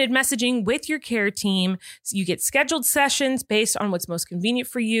unlimited messaging with your care team. So you get scheduled sessions based on what's most convenient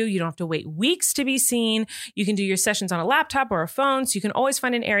for you. You don't have to wait weeks to be seen. You can do your sessions on a laptop or a phone, so you can always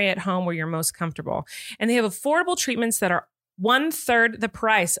find an area at home where you're most comfortable. And they have affordable treatments that are 1/3 the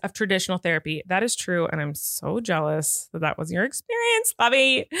price of traditional therapy. That is true. And I'm so jealous that was your experience,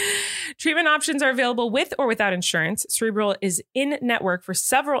 Bobby. Treatment options are available with or without insurance. Cerebral is in network for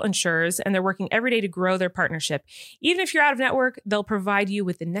several insurers, and they're working every day to grow their partnership. Even if you're out of network, they'll provide you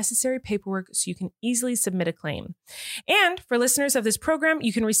with the necessary paperwork so you can easily submit a claim. And for listeners of this program,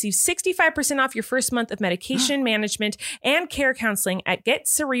 you can receive 65% off your first month of medication management and care counseling at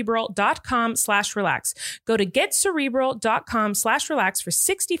getcerebral.com/relax. Go to getcerebral.com/relax for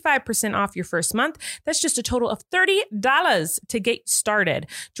 65% off your first month. That's just a total of $30 to get started.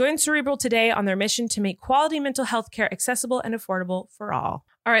 Join Cerebral today on their mission to make quality mental health care accessible and affordable for all.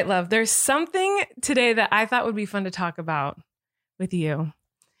 All right, love, there's something today that I thought would be fun to talk about with you.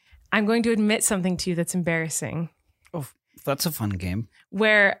 I'm going to admit something to you that's embarrassing. Oh, that's a fun game.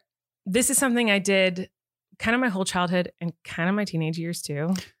 Where this is something I did kind of my whole childhood and kind of my teenage years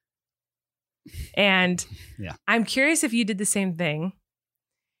too. And I'm curious if you did the same thing.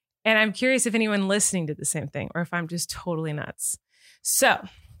 And I'm curious if anyone listening did the same thing or if I'm just totally nuts. So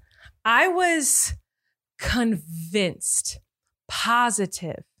I was convinced,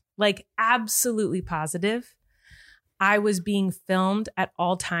 positive, absolutely positive, I was being filmed at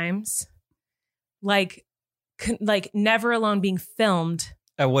all times. Never alone, being filmed.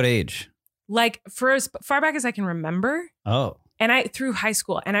 At what age? For as far back as I can remember. Oh. And through high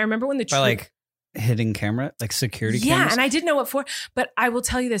school. And I remember when hidden camera, security cameras? Yeah, and I didn't know what for. But I will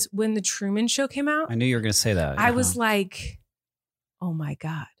tell you this, when the Truman Show came out. I knew you were going to say that. I was like, oh my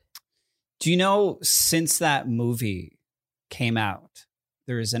God. Do you know, since that movie came out,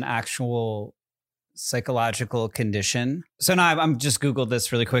 there is an actual psychological condition. So now I'm just Googled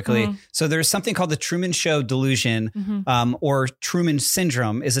this really quickly. Mm-hmm. So there's something called the Truman Show delusion, or Truman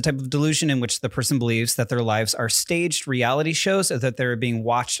syndrome, is a type of delusion in which the person believes that their lives are staged reality shows or that they're being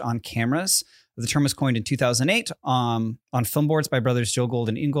watched on cameras. The term was coined in 2008 on film boards by brothers Joe Gold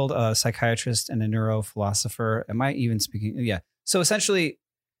and Ingold, a psychiatrist and a neurophilosopher. Am I even speaking? Yeah. So essentially,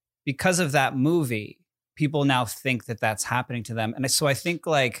 because of that movie, people now think that that's happening to them. And so I think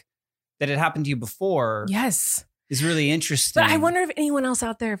that it happened to you before. Yes. Is really interesting. But I wonder if anyone else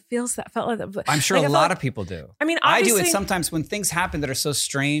out there felt like that. I'm sure a lot of people do. I mean, I do it sometimes when things happen that are so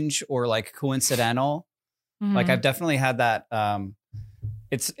strange or coincidental. Mm-hmm. I've definitely had that.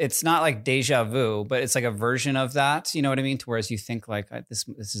 It's not like deja vu, but it's a version of that. You know what I mean? To whereas you think this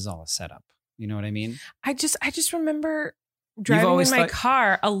is all a setup. You know what I mean? I just remember driving in my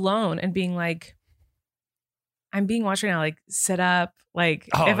car alone and being like, I'm being watched right now. Sit up.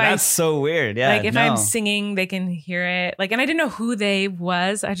 That's so weird. Yeah. If I'm singing, they can hear it. And I didn't know who they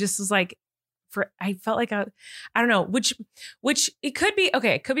was. I just was I felt like I don't know, which it could be.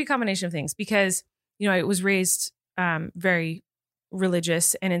 Okay. It could be a combination of things because, I was raised very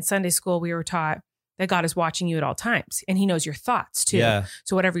religious, and in Sunday school, we were taught that God is watching you at all times and he knows your thoughts too. Yeah.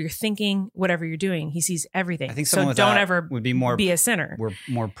 So whatever you're thinking, whatever you're doing, he sees everything. I think so. Don't ever be a sinner. We're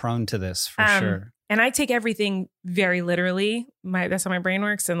more prone to this for sure. And I take everything very literally. That's how my brain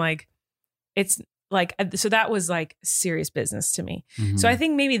works. And it's so that was serious business to me. Mm-hmm. So I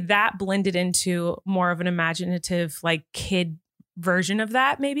think maybe that blended into more of an imaginative, kid version of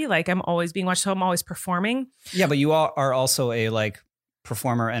that. Maybe I'm always being watched. So I'm always performing. Yeah. But you all are also a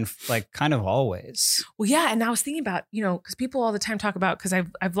performer and like kind of always. Well, yeah. And I was thinking about, because people all the time talk about, because I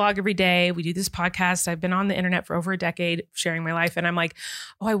vlog every day. We do this podcast. I've been on the internet for over a decade sharing my life. And I'm like,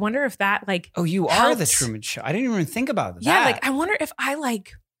 oh, I wonder if that like. Oh, you helps. are the Truman Show. I didn't even think about that. Yeah. Like, I wonder if I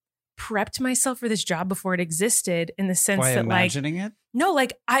like prepped myself for this job before it existed, in the sense that imagining like. It? No,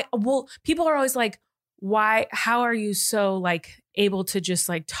 like people are always like, how are you so like able to just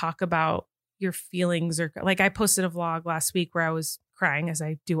like talk about your feelings? Or like I posted a vlog last week where I was crying, as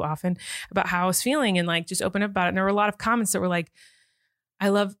I do often, about how I was feeling and like just open up about it. And there were a lot of comments that were like, I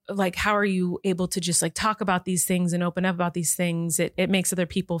love, like, how are you able to just like talk about these things and open up about these things? It makes other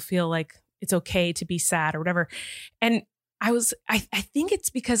people feel like it's okay to be sad or whatever. And I think it's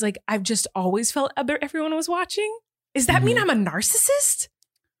because like I've just always felt everyone was watching. Does that mean I'm a narcissist?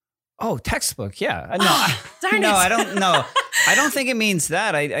 Oh, textbook. Yeah. Darn no, it. I don't know. I don't think it means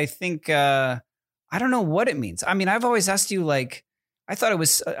that. I think, I don't know what it means. I mean, I've always asked you, like, I thought it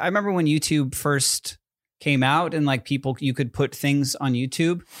was, I remember when YouTube first came out and like you could put things on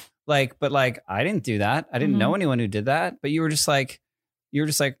YouTube, like, but like, I didn't do that. I didn't know anyone who did that, but you were just like,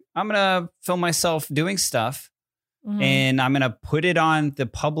 I'm going to film myself doing stuff and I'm going to put it on the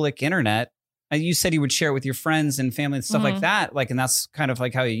public internet. And you said you would share it with your friends and family and stuff like that. Like, and that's kind of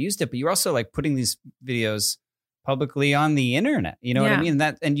like how you used it, but you're also like putting these videos publicly on the internet. You know what I mean?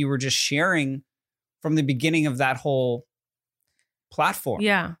 And you were just sharing from the beginning of that whole platform.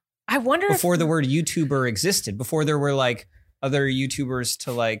 Yeah. I wonder before the word YouTuber existed, before there were like other YouTubers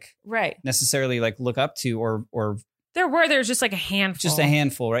to like necessarily like look up to or there's just like a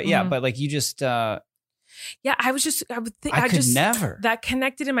handful. Right? Yeah. But like you just, yeah, I could never. That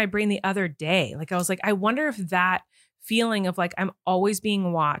connected in my brain the other day. Like I was like, I wonder if that feeling of like I'm always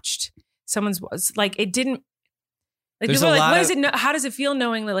being watched. Someone's like, it didn't. Like people are like, how does it feel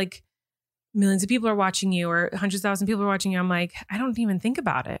knowing that like millions of people are watching you or 100,000 people are watching you? I'm like, I don't even think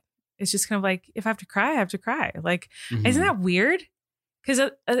about it. It's just kind of like, if I have to cry, I have to cry. Like, isn't that weird? Because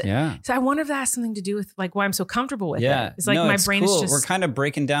so I wonder if that has something to do with like why I'm so comfortable with it. It's like my brain is just. We're kind of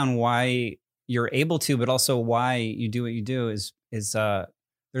breaking down why you're able to, but also why you do what you do is there's a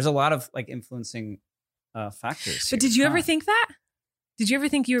lot of like influencing factors. But did you ever think that? Did you ever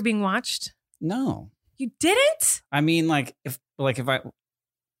think you were being watched? No. You didn't? I mean, like if I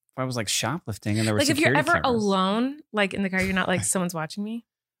was like shoplifting and there was like if you're ever cameras. Alone, like in the car, you're not like someone's watching me.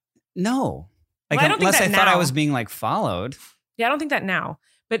 No, like well, I don't unless think I that thought now. I was being like followed. Yeah, I don't think that now,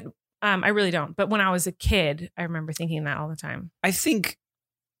 but I really don't. But when I was a kid, I remember thinking that all the time. I think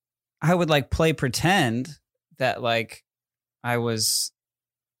I would like play pretend that like I was,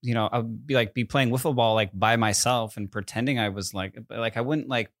 I'd be playing wiffle ball like by myself and pretending I was like I wouldn't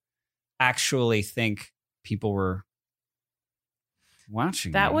like actually think people were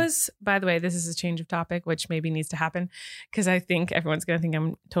watching. That me. was, by the way, this is a change of topic, which maybe needs to happen because I think everyone's going to think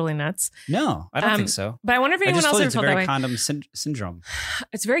I'm totally nuts. No, I don't think so. But I wonder if anyone else ever felt that way. It's a very condom syndrome.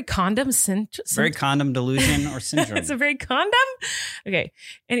 It's very condom syndrome. Very condom delusion or syndrome. It's a very condom. Okay.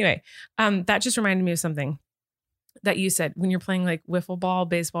 Anyway, that just reminded me of something that you said when you're playing like wiffle ball,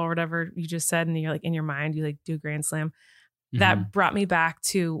 baseball, or whatever you just said, and you're like in your mind, you like do a grand slam. That brought me back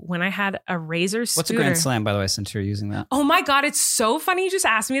to when I had a Razor scooter. What's a grand slam, by the way, since you're using that? Oh my God, it's so funny you just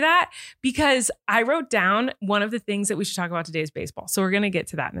asked me that because I wrote down one of the things that we should talk about today is baseball. So we're going to get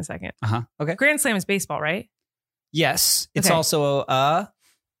to that in a second. Okay. Grand slam is baseball, right? Yes. It's also a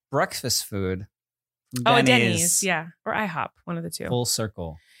breakfast food. At Denny's. Yeah. Or IHOP, one of the two. Full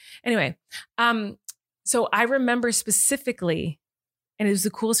circle. Anyway, so I remember specifically, and it was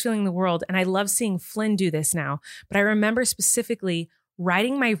the coolest feeling in the world. And I love seeing Flynn do this now. But I remember specifically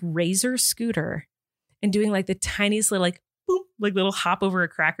riding my Razor scooter and doing like the tiniest little like boop, like little hop over a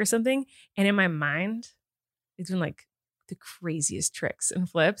crack or something. And in my mind, it's doing like the craziest tricks and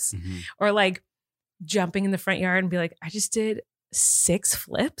flips or like jumping in the front yard and be like, I just did 6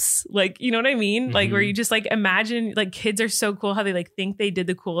 flips. Like, you know what I mean? Like where you just like imagine like kids are so cool how they like think they did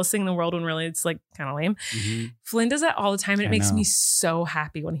the coolest thing in the world when really it's like kind of lame. Flynn does that all the time and it makes me so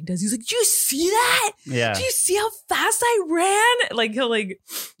happy when he does. He's like, do you see that? Yeah. Do you see how fast I ran? Like he'll like,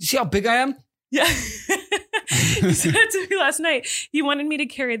 you see how big I am? Yeah. He said it to me last night. He wanted me to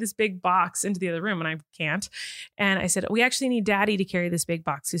carry this big box into the other room and I can't. And I said, we actually need daddy to carry this big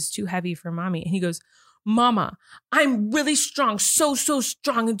box. It's too heavy for mommy. And he goes, Mama, I'm really strong, so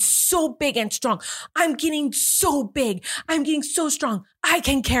strong and so big and strong. I'm getting so big. I'm getting so strong. I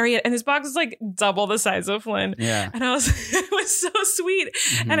can carry it. And this box is like double the size of Flynn. Yeah. And it was so sweet.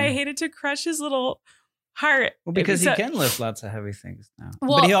 And I hated to crush his little heart. Well, because he can lift lots of heavy things now.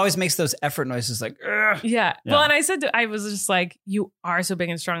 Well, but he always makes those effort noises like, ugh. Yeah. Well, and I was just like, you are so big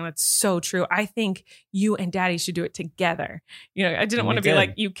and strong. That's so true. I think you and Daddy should do it together. You know, I didn't want to be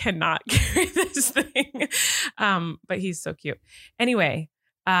like, you cannot carry this thing. But he's so cute. Anyway,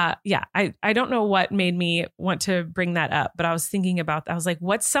 I don't know what made me want to bring that up, but I was thinking about that. I was like,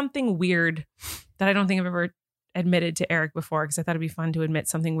 what's something weird that I don't think I've ever admitted to Erik before, because I thought it'd be fun to admit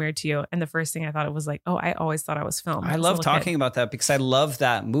something weird to you. And the first thing I thought it was like, oh, I always thought I was filmed. I love talking about that because I love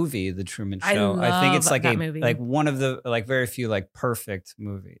that movie, The Truman Show. I think it's like like one of the like very few like perfect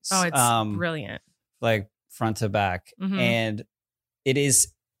movies. Oh, it's brilliant. Like front to back. Mm-hmm. And it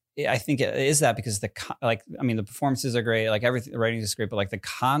is, I think it is that because the performances are great. Like everything, the writing is great, but like the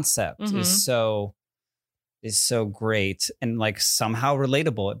concept is so great and like somehow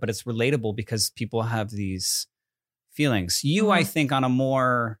relatable, but it's relatable because people have these feelings. You, I think, on a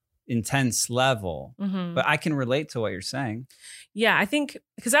more intense level, but I can relate to what you're saying. Yeah, I think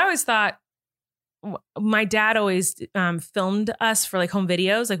because I always thought my dad always filmed us for like home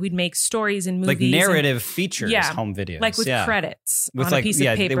videos. Like we'd make stories and movies, like narrative features, home videos, like with credits with on like a piece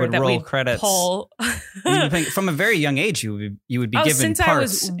of paper that we'd credits. Pull. From a very young age, you would be given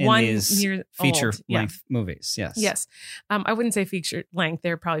parts in these feature length movies. Yes. I wouldn't say feature length;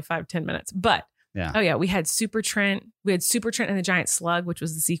 they're probably 5-10 minutes, but. Yeah. Oh yeah, we had Super Trent. We had Super Trent and the Giant Slug, which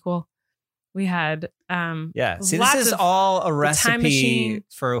was the sequel. We had See, this is all a recipe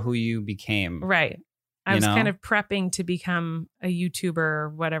for who you became. Right. I was kind of prepping to become a YouTuber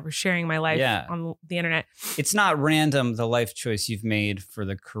or whatever, sharing my life on the internet. It's not random, the life choice you've made for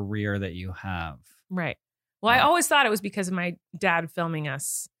the career that you have. Right. Well, I always thought it was because of my dad filming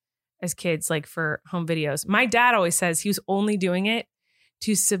us as kids, like for home videos. My dad always says he was only doing it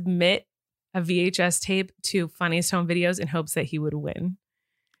to submit a VHS tape to Funniest Home Videos in hopes that he would win.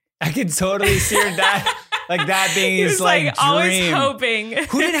 I can totally see your dad, like that being his like dream. Always hoping.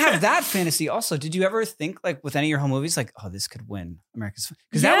 Who didn't have that fantasy also? Did you ever think like with any of your home movies, like, oh, this could win America's Funniest?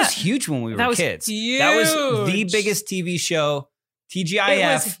 Because that was huge when we were kids. Huge. That was the biggest TV show, TGIF. It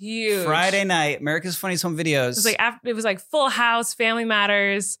was huge. Friday night, America's Funniest Home Videos. It was like Full House, Family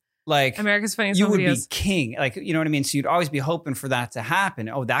Matters. Like America's Funniest Home Videos. You would be king. Like, you know what I mean? So you'd always be hoping for that to happen.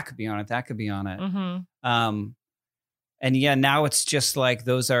 Oh, that could be on it. That could be on it. Mm-hmm. And yeah, now it's just like,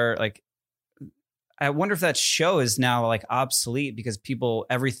 those are like, I wonder if that show is now like obsolete because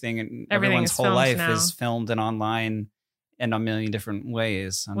everyone's whole life is filmed and online in a million different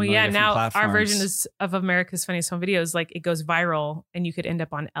ways. Well, yeah, now platforms. Our version of America's Funniest Home Videos, like it goes viral and you could end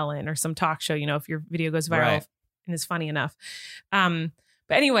up on Ellen or some talk show, if your video goes viral and is funny enough.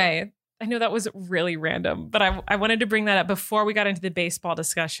 But anyway, I know that was really random, but I wanted to bring that up before we got into the baseball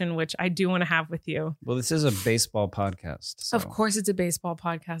discussion, which I do want to have with you. Well, this is a baseball podcast. So. Of course, it's a baseball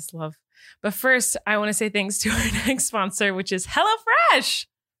podcast, love. But first, I want to say thanks to our next sponsor, which is HelloFresh.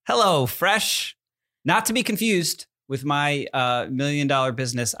 HelloFresh. Not to be confused with my $1 million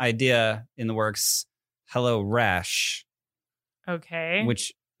business idea in the works, HelloRash. Okay.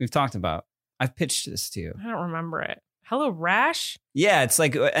 Which we've talked about. I've pitched this to you. I don't remember it. HelloRash? Yeah, it's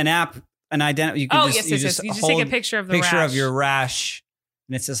like an app, an identity. You can You just take a picture of the rash. Of your rash,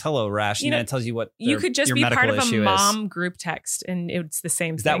 and it says "Hello Rash," and then it tells you what you could just be part of a mom group text, and it's the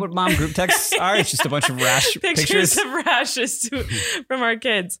same. Is that what mom group texts are? It's just a bunch of rash pictures of rashes from our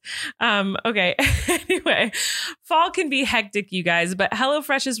kids. Okay. Anyway, fall can be hectic, you guys, but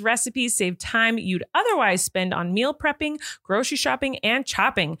HelloFresh's recipes save time you'd otherwise spend on meal prepping, grocery shopping, and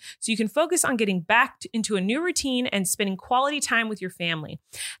chopping, so you can focus on getting back into a new routine and spending quality time with your family.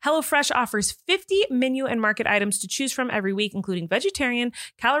 HelloFresh offers 50 menu and market items to choose from every week, including vegetarian,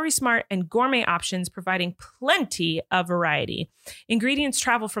 calorie smart, and gourmet options, providing plenty of variety. Ingredients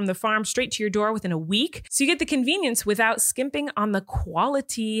travel from the farm straight to your door within a week, so you get the convenience without skimping on the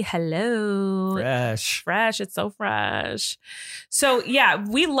quality. Hello. Fresh. It's so fresh. So yeah,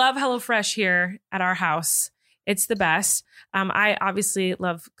 we love HelloFresh here at our house. It's the best. I obviously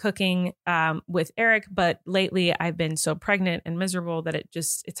love cooking with Erik, but lately I've been so pregnant and miserable that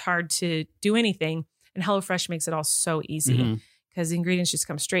it's hard to do anything. And HelloFresh makes it all so easy. Mm-hmm. Because the ingredients just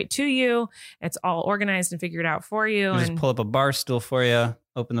come straight to you. It's all organized and figured out for you. Just pull up a bar stool for you,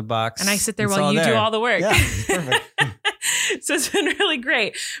 open the box. And I sit there while you do all the work. Yeah, perfect. So it's been really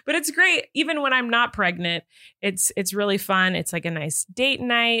great. But it's great even when I'm not pregnant. It's really fun. It's like a nice date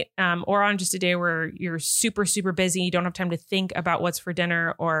night or on just a day where you're super, super busy. You don't have time to think about what's for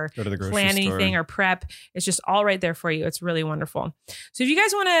dinner or plan anything or prep. It's just all right there for you. It's really wonderful. So if you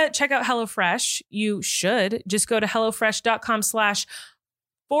guys want to check out HelloFresh, you should just go to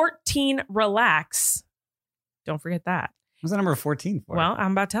HelloFresh.com/14relax. Don't forget that. What's the number 14 for? Well,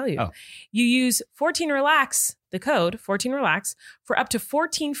 I'm about to tell you. Oh. You use 14RELAX, the code 14RELAX, for up to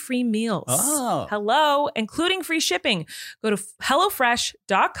 14 free meals. Oh. Hello, including free shipping. Go to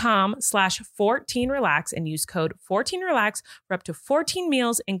HelloFresh.com/14RELAX and use code 14RELAX for up to 14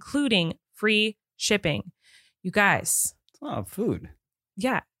 meals, including free shipping. You guys. Oh, food.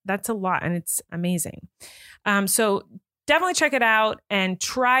 Yeah, that's a lot, and it's amazing. So definitely check it out and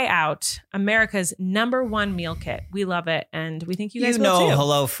try out America's #1 meal kit. We love it, and we think you guys will too.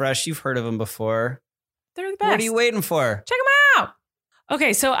 HelloFresh. You've heard of them before. They're the best. What are you waiting for? Check them out.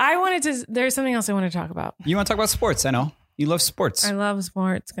 Okay, so there's something else I want to talk about. You want to talk about sports? I know. You love sports. I love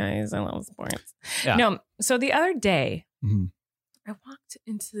sports, guys. I love sports. Yeah. No, so the other day, Mm-hmm. I walked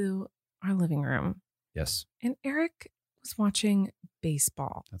into our living room, Yes, and Erik was watching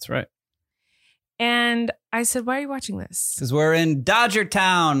baseball. that's right. And I said, why are you watching this? Because we're in Dodger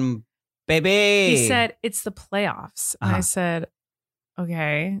Town, baby. He said, it's the playoffs. And I said,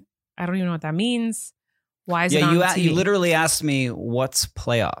 okay, I don't even know what that means. Why is it on TV? You literally asked me what's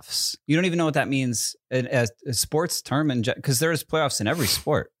playoffs. You don't even know what that means as a sports term, because there's playoffs in every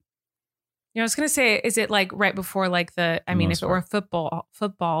sport. I was going to say, is it like right before like if it were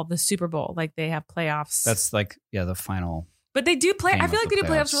football, the Super Bowl, like they have playoffs. That's like, the final. But they do play. I feel like they do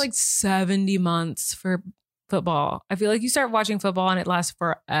playoffs playoffs. for like 70 months for football. I feel like you start watching football and it lasts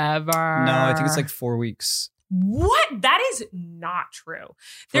forever. No, I think it's like 4 weeks. What? That is not true.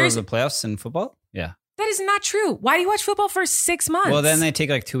 For the playoffs in football? Yeah. That is not true. Why do you watch football for 6 months? Well, then they take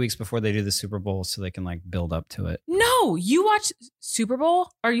like 2 weeks before they do the Super Bowl so they can like build up to it. No, you watch Super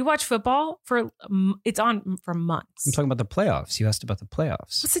Bowl or you watch football it's on for months. I'm talking about the playoffs. You asked about the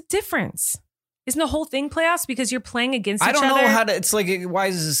playoffs. What's the difference? Isn't the whole thing playoffs because you're playing against each other? I don't know how to, it's like, why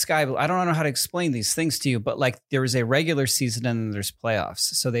is the sky blue? I don't know how to explain these things to you, but like there is a regular season and then there's playoffs.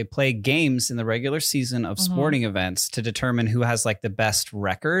 So they play games in the regular season of sporting events to determine who has like the best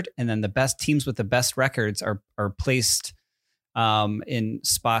record. And then the best teams with the best records are placed in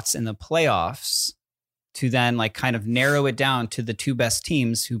spots in the playoffs to then like kind of narrow it down to the 2 best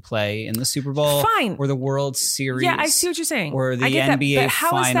teams who play in the Super Bowl. Fine. Or the World Series. Yeah, I see what you're saying. Or the I get NBA that,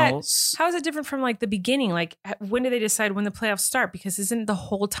 but Finals. How is it different from like the beginning? Like when do they decide when the playoffs start? Because isn't the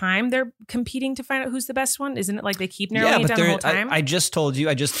whole time they're competing to find out who's the best one? Isn't it like they keep narrowing it down the whole time? I just told you,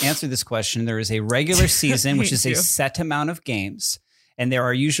 I just answered this question. There is a regular season, which is a set amount of games. And there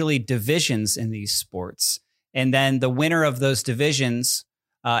are usually divisions in these sports. And then the winner of those divisions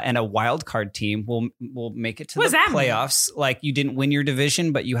and a wild card team will make it to the playoffs. Mean? Like you didn't win your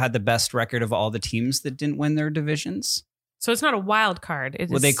division, but you had the best record of all the teams that didn't win their divisions. So it's not a wild card.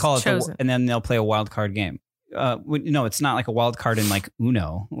 They call it and then they'll play a wild card game. No, it's not like a wild card in like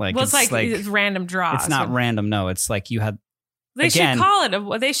Uno. Like it's like random draw. It's not random. No, it's like you had. They should call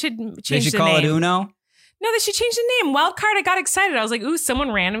it. They should change. They should call it Uno. No, they should change the name. Wild card. I got excited. I was like, ooh,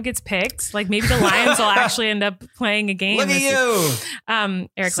 someone random gets picked. Like maybe the Lions will actually end up playing a game. Look at you.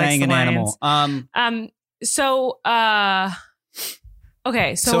 Erik saying likes the an Lions. animal.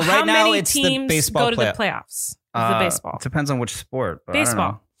 Okay. So right how now many it's teams the baseball go to the playoffs? The baseball. It depends on which sport. But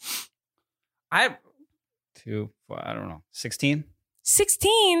baseball. I don't know. 16?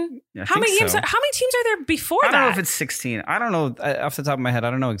 16? Yeah, how many teams are there before that? I don't know if it's 16. I don't know. Off the top of my head,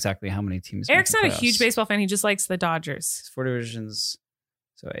 I don't know exactly how many teams. Erik's not a huge baseball fan. He just likes the Dodgers. It's 4 divisions.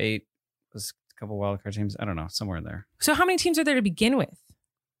 So 8 was a couple wildcard teams. I don't know. Somewhere in there. So how many teams are there to begin with?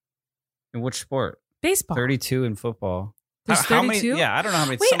 In which sport? Baseball. 32 in football. There's 32? Yeah, I don't know how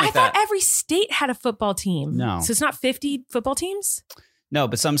many. Wait, I thought every state had a football team. No. So it's not 50 football teams? No,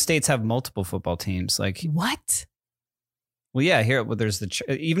 but some states have multiple football teams. Like what? Well, yeah, there's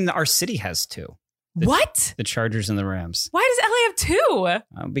even our city has 2. What? The Chargers and the Rams. Why does LA have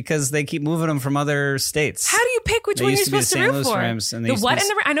 2? Because they keep moving them from other states. How do you pick which one you're supposed to root for? Rams, and the what?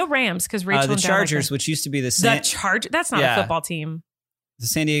 I know Rams because Rachel the and Chargers, which used to be the Chargers. That's not a football team. The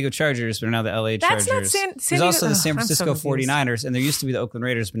San Diego Chargers, but are now the LA Chargers. That's not San There's also the San Francisco 49ers, and there used to be the Oakland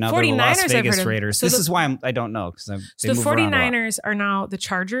Raiders, but now they're the Las Vegas Raiders. So this is why I don't know. So the 49ers are now the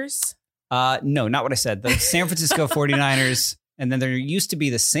Chargers? No, not what I said. The San Francisco 49ers, and then there used to be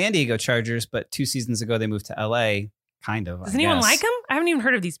the San Diego Chargers, but 2 seasons ago they moved to LA, kind of. Does anyone like them? I haven't even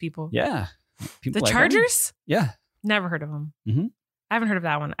heard of these people. Yeah. The Chargers? Yeah. Never heard of them. Mm-hmm. I haven't heard of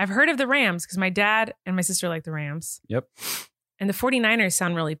that one. I've heard of the Rams because my dad and my sister like the Rams. Yep. And the 49ers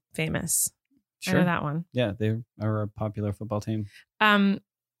sound really famous. Sure. I know that one. Yeah, they are a popular football team.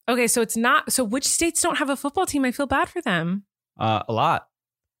 Okay, so it's not. So which states don't have a football team? I feel bad for them. A lot.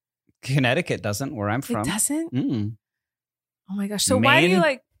 Connecticut doesn't, where I'm from. It doesn't? Mm. Oh my gosh. So Maine? why do you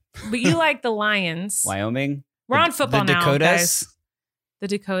like, but you like the Lions. Wyoming. We're on football the now, Dakotas. guys. The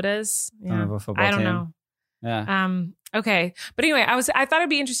Dakotas. Yeah. Don't have a football I don't team. know. Yeah. Okay. But anyway, I thought it'd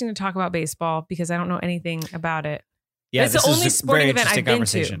be interesting to talk about baseball because I don't know anything about it. Yeah, it's the only sporting event I've been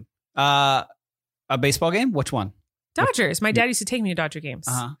to. A baseball game? Which one? Dodgers. My dad used to take me to Dodger games.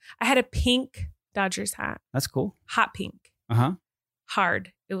 I had a pink Dodgers hat. That's cool. Hot pink.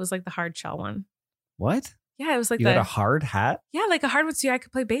 Hard. It was like the hard shell one. What? Yeah, it was like you had a hard hat? Yeah, like a hard one so I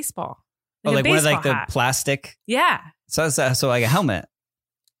could play baseball. Like one of like the hat. plastic? Yeah. So like a helmet.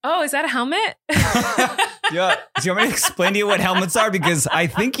 Oh, is that a helmet? Yeah. Do you want me to explain to you what helmets are? Because I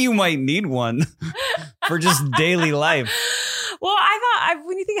think you might need one for just daily life. Well,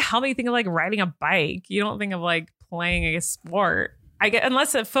 when you think of helmet, you think of like riding a bike. You don't think of like playing a sport. I guess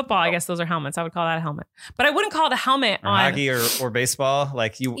unless it's football, I guess those are helmets. I would call that a helmet, but I wouldn't call it a helmet on hockey or baseball.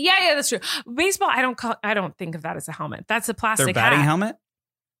 Like you, yeah, that's true. Baseball, I don't think of that as a helmet. That's a plastic their batting hat. helmet.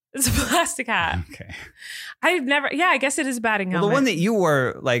 It's a plastic hat. Okay, I've never. Yeah, I guess it is a batting helmet. The one that you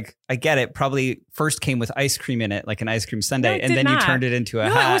wore, like I get it, probably first came with ice cream in it, like an ice cream sundae, and then you turned it into a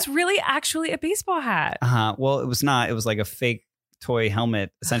hat. No, it was really actually a baseball hat. Well, it was not. It was like a fake toy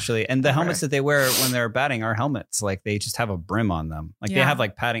helmet essentially, and the helmets that they wear when they're batting are helmets. Like they just have a brim on them. Like they have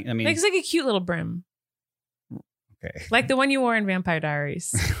like padding. I mean, it's like a cute little brim. Okay, like the one you wore in Vampire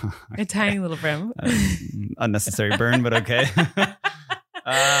Diaries. Okay. A tiny little brim. Unnecessary burn, but okay.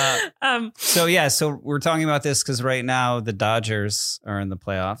 So we're talking about this because right now the Dodgers are in the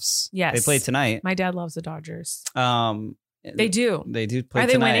playoffs. Yes, they play tonight. My dad loves the Dodgers. They do play tonight. Are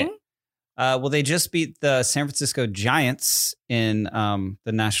they winning? Well, they just beat the San Francisco Giants in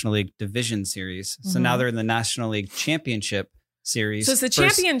the National League Division Series. So now they're in the National League Championship Series. So it's the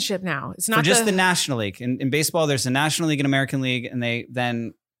championship now. It's not just the National League. In baseball, there's the National League and American League, and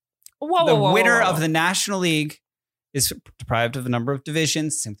the winner of the National League is deprived of a number of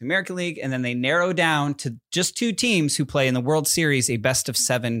divisions, same with the American League, and then they narrow down to just 2 teams who play in the World Series, a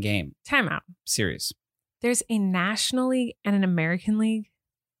best-of-7 game timeout series. There's a National League and an American League?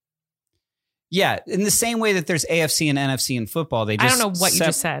 Yeah, in the same way that there's AFC and NFC in football, they just I don't know what you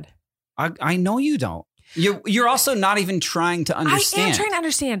just said. I know you don't. You're also not even trying to understand. I am trying to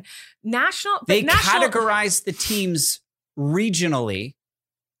understand. They categorize the teams regionally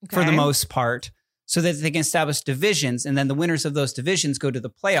for the most part so that they can establish divisions, and then the winners of those divisions go to the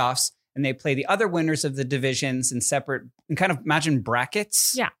playoffs and they play the other winners of the divisions in separate and kind of imagine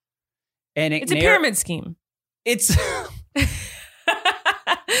brackets. Yeah. And it's a pyramid scheme. It's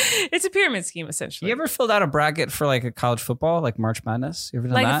It's a pyramid scheme, essentially. You ever filled out a bracket for like a college football, like March Madness? You ever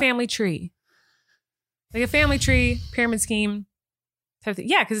done like that? A family tree. Like a family tree, pyramid scheme type of thing.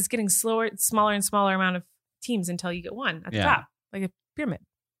 Yeah, because it's getting smaller and smaller amount of teams until you get one at the top. Like a pyramid,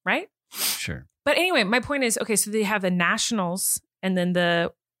 right? Sure. But anyway, my point is, okay, so they have the Nationals and then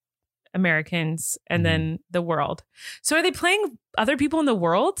the Americans and then the world. So are they playing other people in the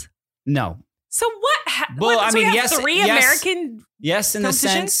world? No. So what? Well, I mean, yes. 3 American Yes, in the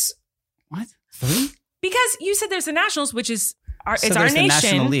sense. What? 3? Because you said there's the Nationals, which is our nation. The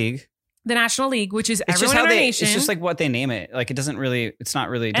National League. The National League, which is it's everyone in our nation. It's just like what they name it. Like it doesn't really. It's not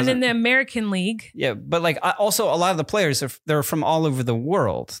really. And then the American League. Yeah, but like also a lot of the players they're from all over the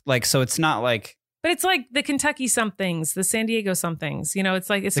world. Like so, it's not like. But it's like the Kentucky somethings, the San Diego somethings. You know, it's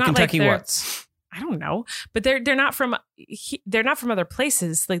like it's not Kentucky like what's. I don't know, but they're not from other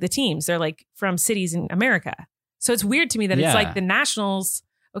places like the teams. They're like from cities in America. So it's weird to me that it's like the Nationals.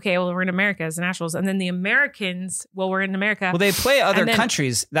 Okay, well, we're in America as the Nationals, and then the Americans. Well, we're in America. Well, they play other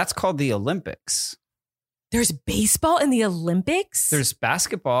countries. That's called the Olympics. There's baseball in the Olympics. There's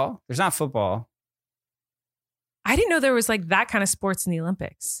basketball. There's not football. I didn't know there was like that kind of sports in the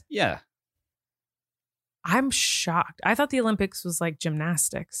Olympics. Yeah. I'm shocked. I thought the Olympics was like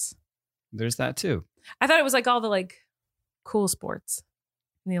gymnastics. There's that too. I thought it was like all the like cool sports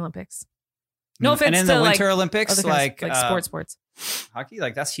in the Olympics. No offense to and in to the Winter like, Olympics, like sports. Hockey,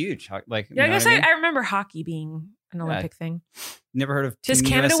 like that's huge. Like yeah, I guess I remember hockey being an Olympic thing. Never heard of. Does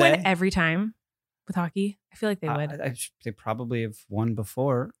Canada win every time with hockey? I feel like they would. They probably have won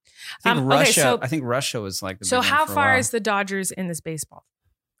before. I think Russia. I think Russia was like. So how far is the Dodgers in this baseball?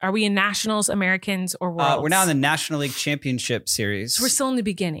 Are we in Nationals, Americans, or Worlds? We're now in the National League Championship Series. So we're still in the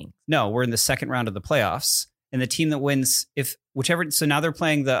beginning. No, we're in the second round of the playoffs. And the team that wins, so now they're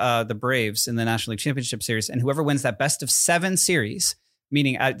playing the Braves in the National League Championship Series. And whoever wins that best of 7 series,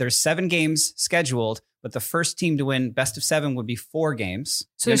 meaning there's 7 games scheduled, but the first team to win best of 7 would be 4 games.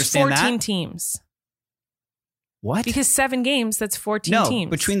 So there's 14 teams. What? Because 7 games, that's 14 teams. No,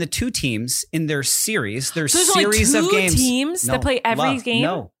 between the 2 teams in their series, there's so series only 2 of games. Teams that play every game?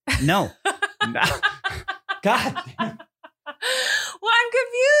 No. God. Well, I'm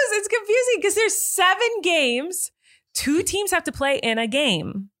confused. It's confusing because there's 7 games. 2 teams have to play in a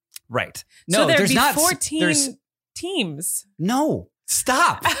game. Right. No, so there's not 14 teams teams. No,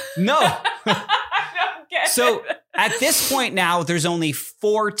 stop. No. I don't get So it. at this point now, there's only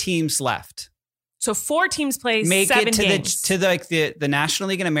 4 teams left. So 4 teams play Make 7 it to games. the National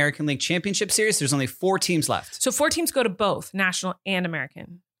League and American League Championship Series. There's only 4 teams left. So 4 teams go to both National and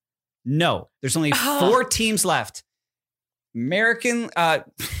American. No, there's only 4 teams left. American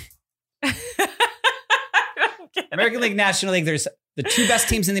American League, National League. There's the 2 best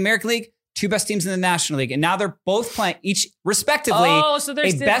teams in the American League, 2 best teams in the National League, and now they're both playing each respectively So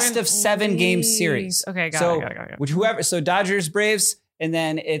there's a best of 7 game series. Okay, got it. Which whoever, so Dodgers, Braves, and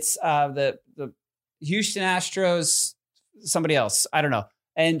then it's the Houston Astros, somebody else, I don't know,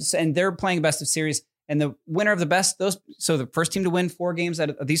 and they're playing best of series, and the winner of the best so the first team to win 4 games out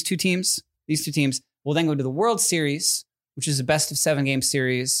of these two teams will then go to the World Series, which is a best of 7 game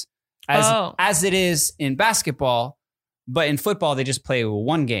series, as it is in basketball. But in football, they just play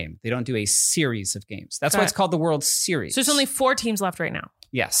 1 game. They don't do a series of games. That's why it's called the World Series. So there's only 4 teams left right now.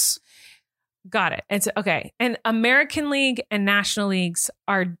 Yes. Got it. It's okay. And American League and National Leagues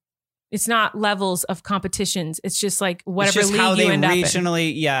it's not levels of competitions. It's just like whatever it's just league how they you end up in.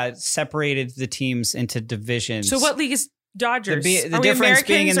 regionally, separated the teams into divisions. So what league is Dodgers? The Are we difference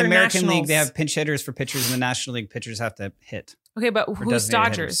being in the Americans American or League, they Nationals? have pinch hitters for pitchers. In the National League, pitchers have to hit. Okay, but who's designated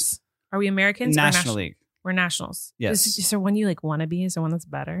Dodgers? hitters. Are we Americans? National League. We're Nationals. Yes. Is there one you like want to be? Is there one that's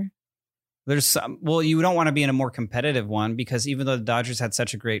better? There's some. Well, you don't want to be in a more competitive one because even though the Dodgers had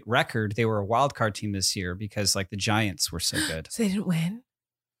such a great record, they were a wild card team this year because like the Giants were so good. So they didn't win?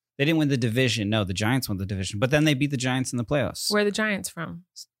 They didn't win the division. No, the Giants won the division, but then they beat the Giants in the playoffs. Where are the Giants from?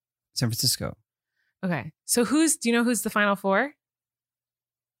 San Francisco. Okay. So do you know who's the final 4?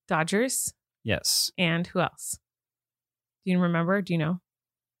 Dodgers? Yes. And who else? Do you remember? Do you know?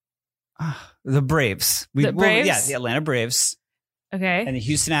 The Braves. The Braves? The Atlanta Braves. Okay. And the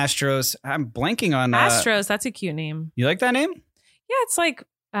Houston Astros. I'm blanking on Astros. That's a cute name. You like that name? Yeah, it's like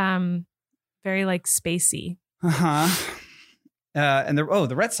very like spacey. And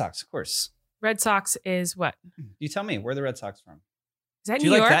the Red Sox, of course. Red Sox is what? You tell me. Where are the Red Sox from? Is that Do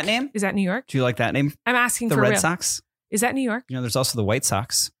New you York? like that name? Is that New York? Do you like that name? I'm asking The for Red real. Sox. Is that New York? You know, there's also the White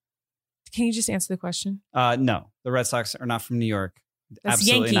Sox. Can you just answer the question? No, the Red Sox are not from New York. That's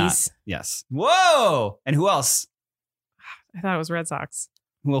Absolutely Yankees. not. Yes. Whoa! And who else? I thought it was Red Sox.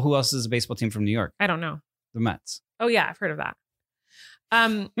 Well, who else is a baseball team from New York? I don't know. The Mets. Oh yeah, I've heard of that.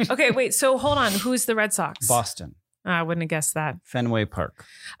 Okay, wait. So hold on. Who's the Red Sox? Boston. I wouldn't have guessed that. Fenway Park.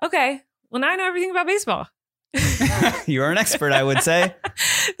 Okay. Well, now I know everything about baseball. You are an expert, I would say. That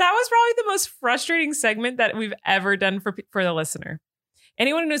was probably the most frustrating segment that we've ever done for the listener.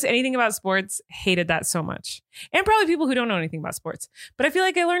 Anyone who knows anything about sports hated that so much. And probably people who don't know anything about sports. But I feel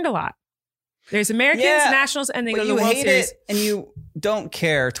like I learned a lot. There's Americans, Nationals, and they go to the World Series. It and you don't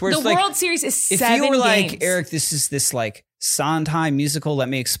care. To where The it's like, World Series is 7 if you were like, games. Erik, this is this like Sondheim musical. Let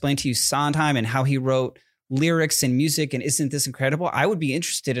me explain to you Sondheim and how he wrote lyrics and music. And isn't this incredible? I would be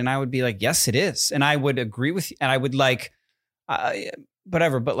interested and I would be like, yes, it is. And I would agree with you. And I would like,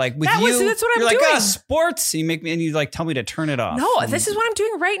 whatever. But like with that's what you're I'm like, doing. sports. You make me, and you like tell me to turn it off. No, this is what I'm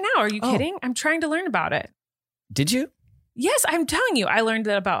doing right now. Are you Oh. kidding? I'm trying to learn about it. Did you? Yes, I'm telling you. I learned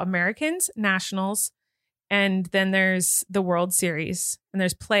that about Americans, Nationals, and then there's the World Series, and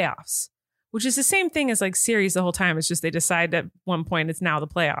there's playoffs, which is the same thing as like series the whole time. It's just they decide at one point it's now the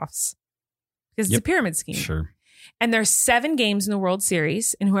playoffs because it's a pyramid scheme. Sure. And there's 7 games in the World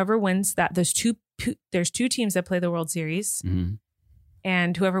Series, and whoever wins that, there's 2 teams that play the World Series, Mm-hmm.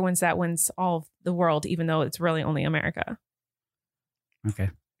 and whoever wins that wins all of the world, even though it's really only America. Okay.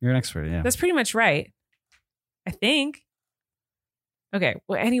 You're an expert. Yeah. That's pretty much right. I think. Okay.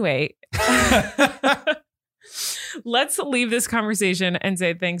 Well, anyway, let's leave this conversation and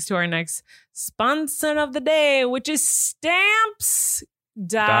say thanks to our next sponsor of the day, which is Stamps.com.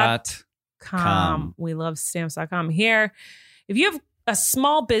 We love Stamps.com here. If you have a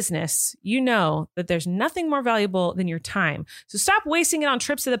small business, you know that there's nothing more valuable than your time. So stop wasting it on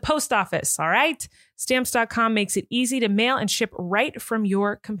trips to the post office, all right? Stamps.com makes it easy to mail and ship right from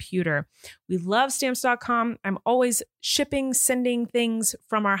your computer. We love Stamps.com. I'm always sending things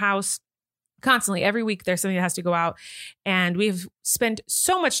from our house constantly. Every week there's something that has to go out. And we've spent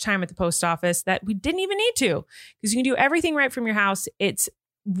so much time at the post office that we didn't even need to, because you can do everything right from your house. It's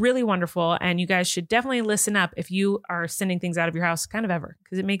really wonderful. And you guys should definitely listen up if you are sending things out of your house kind of ever,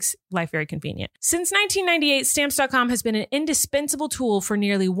 because it makes life very convenient. Since 1998, Stamps.com has been an indispensable tool for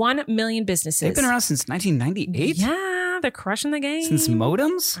nearly 1 million businesses. They've been around since 1998? Yeah, they're crushing the game. Since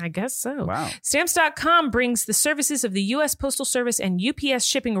modems? I guess so. Wow. Stamps.com brings the services of the U.S. Postal Service and UPS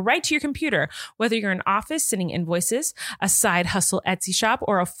shipping right to your computer. Whether you're an office sending invoices, a side hustle Etsy shop,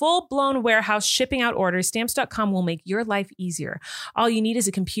 or a full-blown warehouse shipping out orders, Stamps.com will make your life easier. All you need is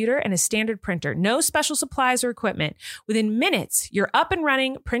a computer and a standard printer. No special supplies or equipment. Within minutes, you're up and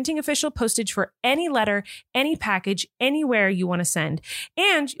running, printing official postage for any letter, any package, anywhere you want to send.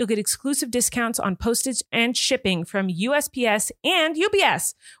 And you'll get exclusive discounts on postage and shipping from USPS and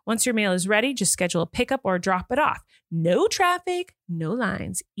UPS. Once your mail is ready, just schedule a pickup or drop it off. No traffic, no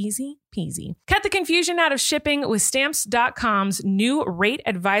lines. Easy peasy. Cut the confusion out of shipping with Stamps.com's new Rate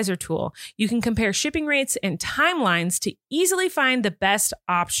Advisor tool. You can compare shipping rates and timelines to easily find the best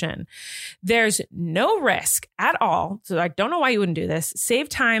option. There's no risk at all, so I don't know why you wouldn't do this. Save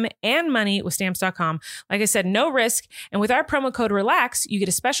time and money with Stamps.com. Like I said, no risk. And with our promo code RELAX, you get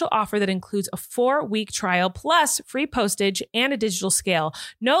a special offer that includes a 4-week trial plus free postage and a digital scale.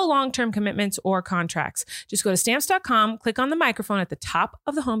 No long-term commitments or contracts. Just go to Stamps.com, click on the microphone at the top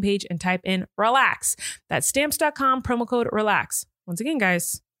of the homepage and type in RELAX. That's Stamps.com, promo code RELAX. Once again,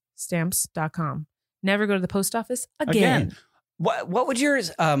 guys, Stamps.com. Never go to the post office again. What would your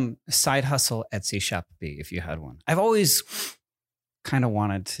side hustle Etsy shop be if you had one? I've always kind of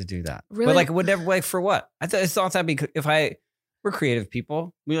wanted to do that. Really? But like, would never, like, for what? I thought that'd be, if we're creative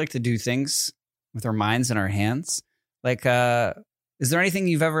people. We like to do things with our minds and our hands. Like, is there anything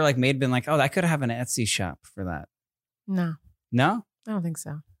you've ever like made, been like, oh, I could have an Etsy shop for that? No, No? I don't think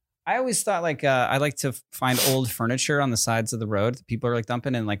so. I always thought like, I like to find old furniture on the sides of the road that people are like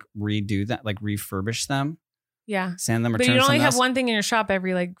dumping and like redo that, like refurbish them. Yeah. Sand them or But turn you only something have else. one thing in your shop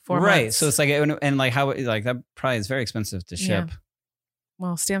every like 4 months. Right. So it's like, and like how, like that probably is very expensive to ship. Yeah.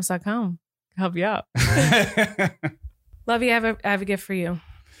 Well, Stamps.com can help you out. Love you. I have a gift for you.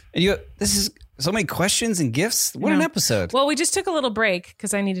 And this is so many questions and gifts. What an episode. Well, we just took a little break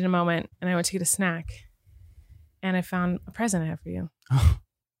because I needed a moment and I went to get a snack. And I found a present I have for you.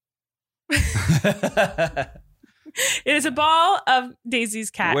 It is a ball of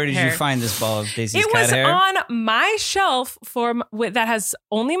Daisy's cat Where did hair. you find this ball of Daisy's It cat was hair? on my shelf that has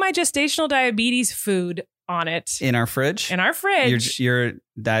only my gestational diabetes food on it. In our fridge? In our fridge. Your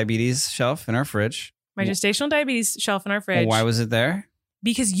diabetes shelf in our fridge. My gestational diabetes shelf in our fridge. Well, why was it there?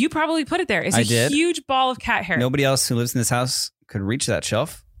 Because you probably put it there. It's I a did. huge ball of cat hair. Nobody else who lives in this house could reach that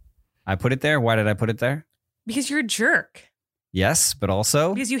shelf. I put it there. Why did I put it there? Because you're a jerk. Yes, but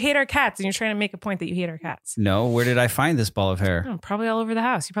also... Because you hate our cats and you're trying to make a point that you hate our cats. No, where did I find this ball of hair? Oh, probably all over the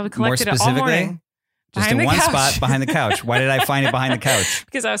house. You probably More collected it all specifically, morning. just Behind in the one couch. spot behind the couch. Why did I find it behind the couch?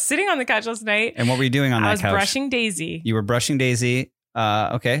 Because I was sitting on the couch last night. And what were you doing on I that was couch? brushing Daisy. You were brushing Daisy.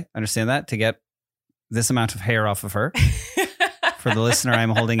 Okay, understand that. To get this amount of hair off of her. For the listener, I'm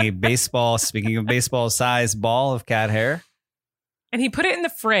holding a baseball, speaking of baseball size ball of cat hair. And he put it in the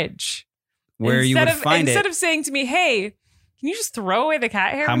fridge. Where you would find it. Instead of saying to me, hey, can you just throw away the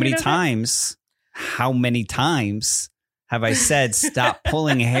cat hair? How when many you're done? times have I said, stop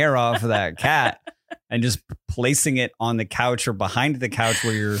pulling hair off of that cat and just placing it on the couch or behind the couch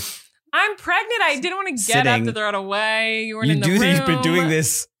where you're I'm pregnant. I didn't want to get sitting. up to throw it away. You weren't in the room. You've been doing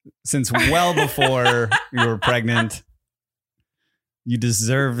this since well before you were pregnant. You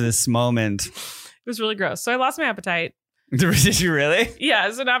deserve this moment. It was really gross. So I lost my appetite. Did you really?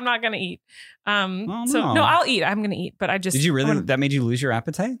 Yeah. So now I'm not going to eat. Oh, So no, I'll eat. I'm going to eat. But I just. Did you really? That made you lose your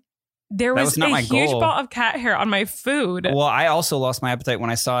appetite? There That was was not a my huge goal. ball of cat hair on my food. Well, I also lost my appetite when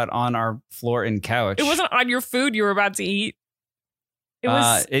I saw it on our floor and couch. It wasn't on your food you were about to eat. It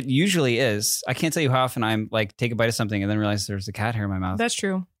was. It usually is. I can't tell you how often I'm like take a bite of something and then realize there's a cat hair in my mouth. That's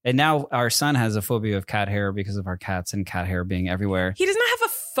true. And now our son has a phobia of cat hair because of our cats and cat hair being everywhere. He does not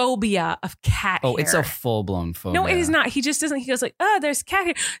have a phobia of cat hair. Oh, it's a full-blown phobia. No, it is not. He just doesn't. He goes like, oh, there's cat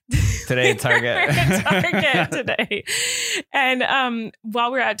hair. Today at Target. We were at Target today. And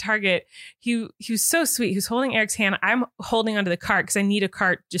while we were at Target, he was so sweet. He was holding Eric's hand. I'm holding onto the cart because I need a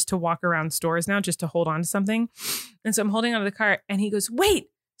cart just to walk around stores now, just to hold on to something. And so I'm holding onto the cart and he goes,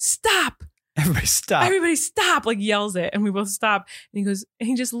 wait, stop. Everybody stop. Everybody stop, like yells it. And we both stop. And he goes, and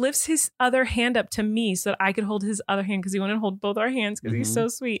he just lifts his other hand up to me so that I could hold his other hand because he wanted to hold both our hands because he's so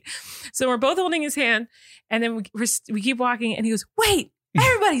sweet. So we're both holding his hand. And then we keep walking and he goes, wait,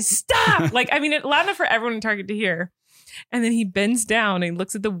 everybody stop. Like, I mean, it loud enough for everyone in Target to hear. And then he bends down and he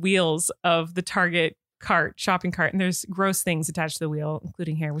looks at the wheels of the Target shopping cart, and there's gross things attached to the wheel,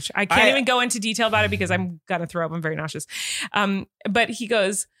 including hair, which I can't even go into detail about it because I'm gonna throw up. I'm very nauseous. But he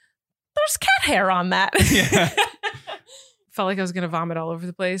goes, there's cat hair on that. Yeah. Felt like I was going to vomit all over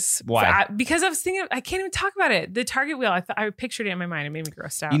the place. Why? Because I was thinking, I can't even talk about it. The Target wheel, I pictured it in my mind. It made me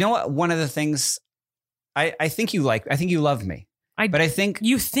grossed out. You know what? One of the things I think you love me. But I think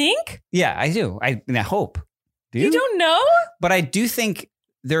you think? Yeah, I do. I hope. Do you? You don't know? But I do think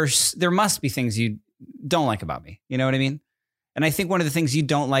there must be things you don't like about me. You know what I mean? And I think one of the things you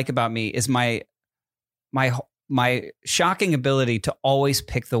don't like about me is my shocking ability to always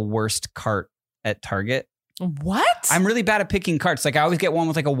pick the worst cart at Target. What? I'm really bad at picking carts. Like I always get one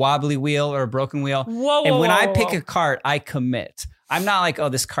with like a wobbly wheel or a broken wheel. Whoa, and when whoa, I whoa. pick a cart, I commit. I'm not like, oh,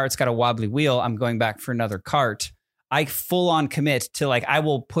 this cart's got a wobbly wheel, I'm going back for another cart. I full on commit to like, I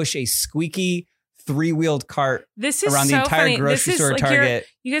will push a squeaky 3-wheeled cart this is around so the entire funny. grocery store, Target.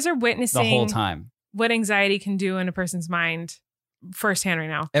 You guys are witnessing the whole time. what anxiety can do in a person's mind firsthand right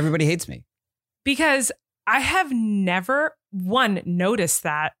now. Everybody hates me. Because I have never, one, noticed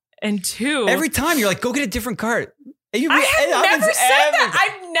that. And two, Every time you're like, go get a different cart. And I have never said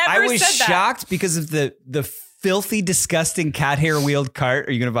that. I've never I was said that. shocked because of the filthy, disgusting cat hair wheeled cart.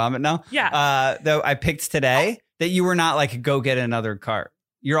 Are you going to vomit now? Yeah. Though I picked today that you were not like, go get another cart.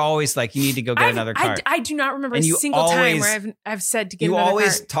 You're always like, you need to go get another cart. I do not remember And a you single time always- where I've said to get You another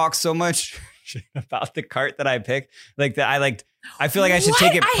always cart. talk so much about the cart that I picked. Like that I feel like I should What?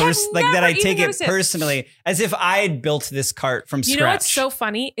 take it I have that I never take even it noticed it. personally as if I had built this cart from You scratch. know what's so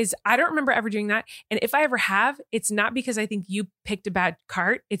funny is I don't remember ever doing that. And if I ever have, it's not because I think you picked a bad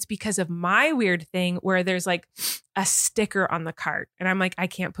cart. It's because of my weird thing where there's like a sticker on the cart. And I'm like, I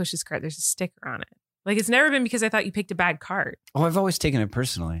can't push this cart. There's a sticker on it. Like it's never been because I thought you picked a bad cart. Oh, I've always taken it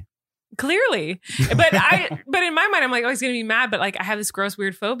personally. Clearly. But in my mind, I'm like, oh, he's going to be mad. But like I have this gross,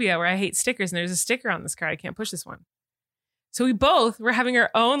 weird phobia where I hate stickers and there's a sticker on this cart. I can't push this one. So we both were having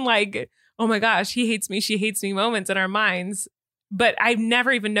our own like, oh my gosh, he hates me, she hates me moments in our minds. But I've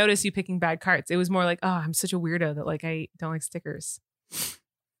never even noticed you picking bad carts. It was more like, oh, I'm such a weirdo that like I don't like stickers.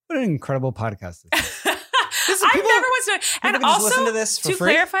 What an incredible podcast this is. I've people- never once done. And People can just also, listen to this for to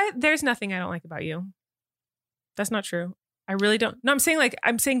free? clarify, there's nothing I don't like about you. That's not true. I really don't. No, I'm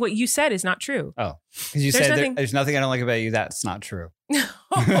saying what you said is not true. Oh, because you There's said nothing- there's nothing I don't like about you. That's not true. No,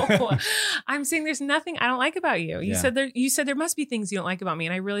 I'm saying there's nothing I don't like about you. You Yeah. said there must be things you don't like about me,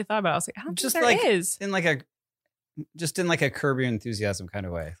 and I really thought about it. I was like, I don't Just think there like- is. In like a Curb Your Enthusiasm kind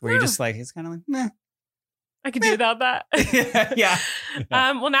of way, where you're Yeah. just like, it's kind of like, meh. I could do without that. yeah.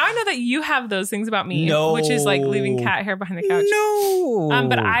 Well, now I know that you have those things about me, No. which is like leaving cat hair behind the couch. No.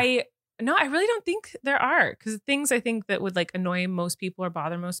 But I really don't think there are, because things I think that would like annoy most people or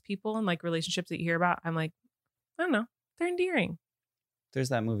bother most people and like relationships that you hear about, I'm like, I don't know, they're endearing. There's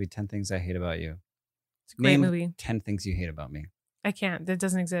that movie, 10 Things I Hate About You. It's a great Name movie. 10 Things You Hate About Me. I can't. That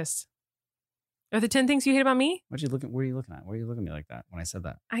doesn't exist. Are the 10 things you hate about me? Where are you looking at? Why are you looking at me like that when I said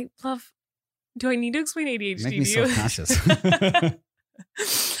that? I love. Do I need to explain ADHD Make me to you? self-conscious.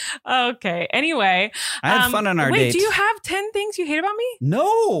 Okay. Anyway, I had fun on our wait, date. do you have 10 things you hate about me?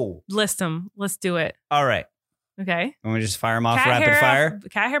 No. List them. Let's do it. All right. Okay. Want me to just fire them off Cat rapid hair, fire?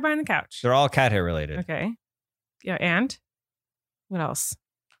 Cat hair behind the couch. They're all cat hair related. Okay. Yeah. And what else?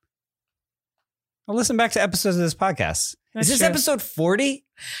 Well, listen back to episodes of this podcast. That's Is this true. episode 40?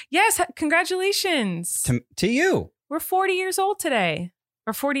 Yes. Congratulations. To you. We're 40 years old today,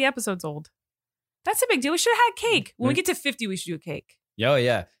 or 40 episodes old. That's a big deal. We should have had cake. When we get to 50, we should do a cake. Oh,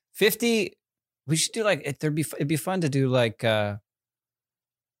 yeah. 50. We should do like, it'd be fun to do like, I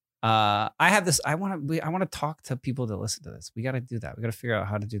have this, I want to talk to people that listen to this. We got to do that. We got to figure out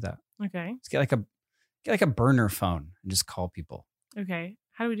how to do that. Okay. Let's get like a burner phone and just call people. Okay.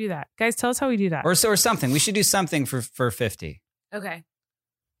 How do we do that? Guys, tell us how we do that. Or something. We should do something for 50. Okay.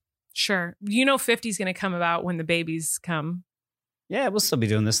 Sure. You know 50 is going to come about when the babies come. Yeah, we'll still be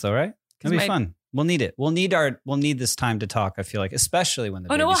doing this though, right? It'll be fun. We'll need it. We'll need this time to talk, I feel like, especially when the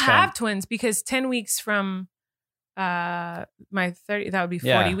babies Oh, no, we'll come. have twins because 10 weeks from my 30, that would be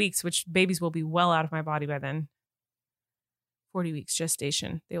 40 weeks, which babies will be well out of my body by then. 40 weeks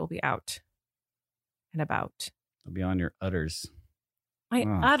gestation. They will be out and about. They'll be on your udders. My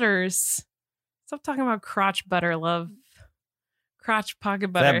udders. Stop talking about crotch butter, love. Crotch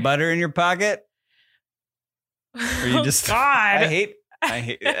pocket butter. That butter in your pocket? Or you just God. I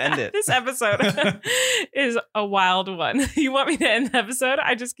hate end it. This episode is a wild one. You want me to end the episode?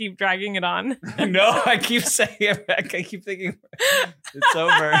 I just keep dragging it on. No, I keep saying it. I keep thinking it's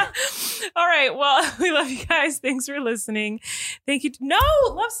over. All right. Well, we love you guys. Thanks for listening. Thank you. No,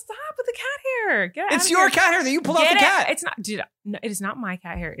 love, stop with the cat hair. Get out It's of your here. cat hair that you pulled off the cat. It's not, dude. No, it is not my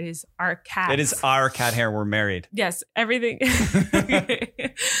cat hair. It is our cat. It is our cat hair. We're married. Yes, everything.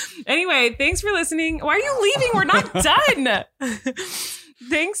 Anyway, thanks for listening. Why are you leaving? We're not done.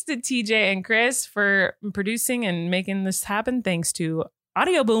 Thanks to TJ and Chris for producing and making this happen. Thanks to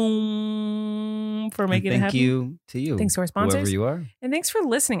Audio Boom. for making it Thank happen. you to you. Thanks to our sponsors. Whoever you are. And thanks for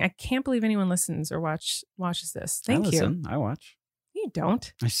listening. I can't believe anyone listens or watches this. Thank I you. listen. I watch. You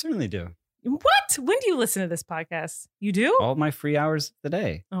don't. I certainly do. What? When do you listen to this podcast? You do? All my free hours of the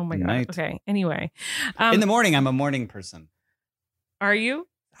day. Oh my At God. night. Okay. Anyway. In the morning, I'm a morning person. Are you?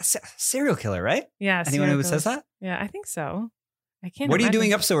 Serial killer, right? Yeah. Anyone who says that? Yeah, I think so. I can't. What are you imagine.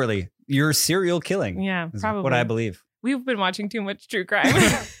 doing up so early? You're serial killing. Yeah, is probably. what I believe. We've been watching too much true crime.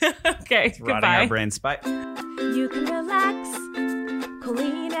 Okay. It's rotting Goodbye. our brains. Bye. You can relax.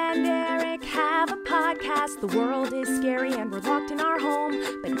 Colleen and Erik have a podcast. The world is scary and we're locked in our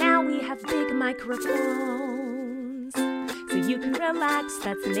home. But now we have big microphones. So you can relax.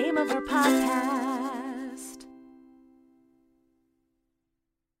 That's the name of our podcast.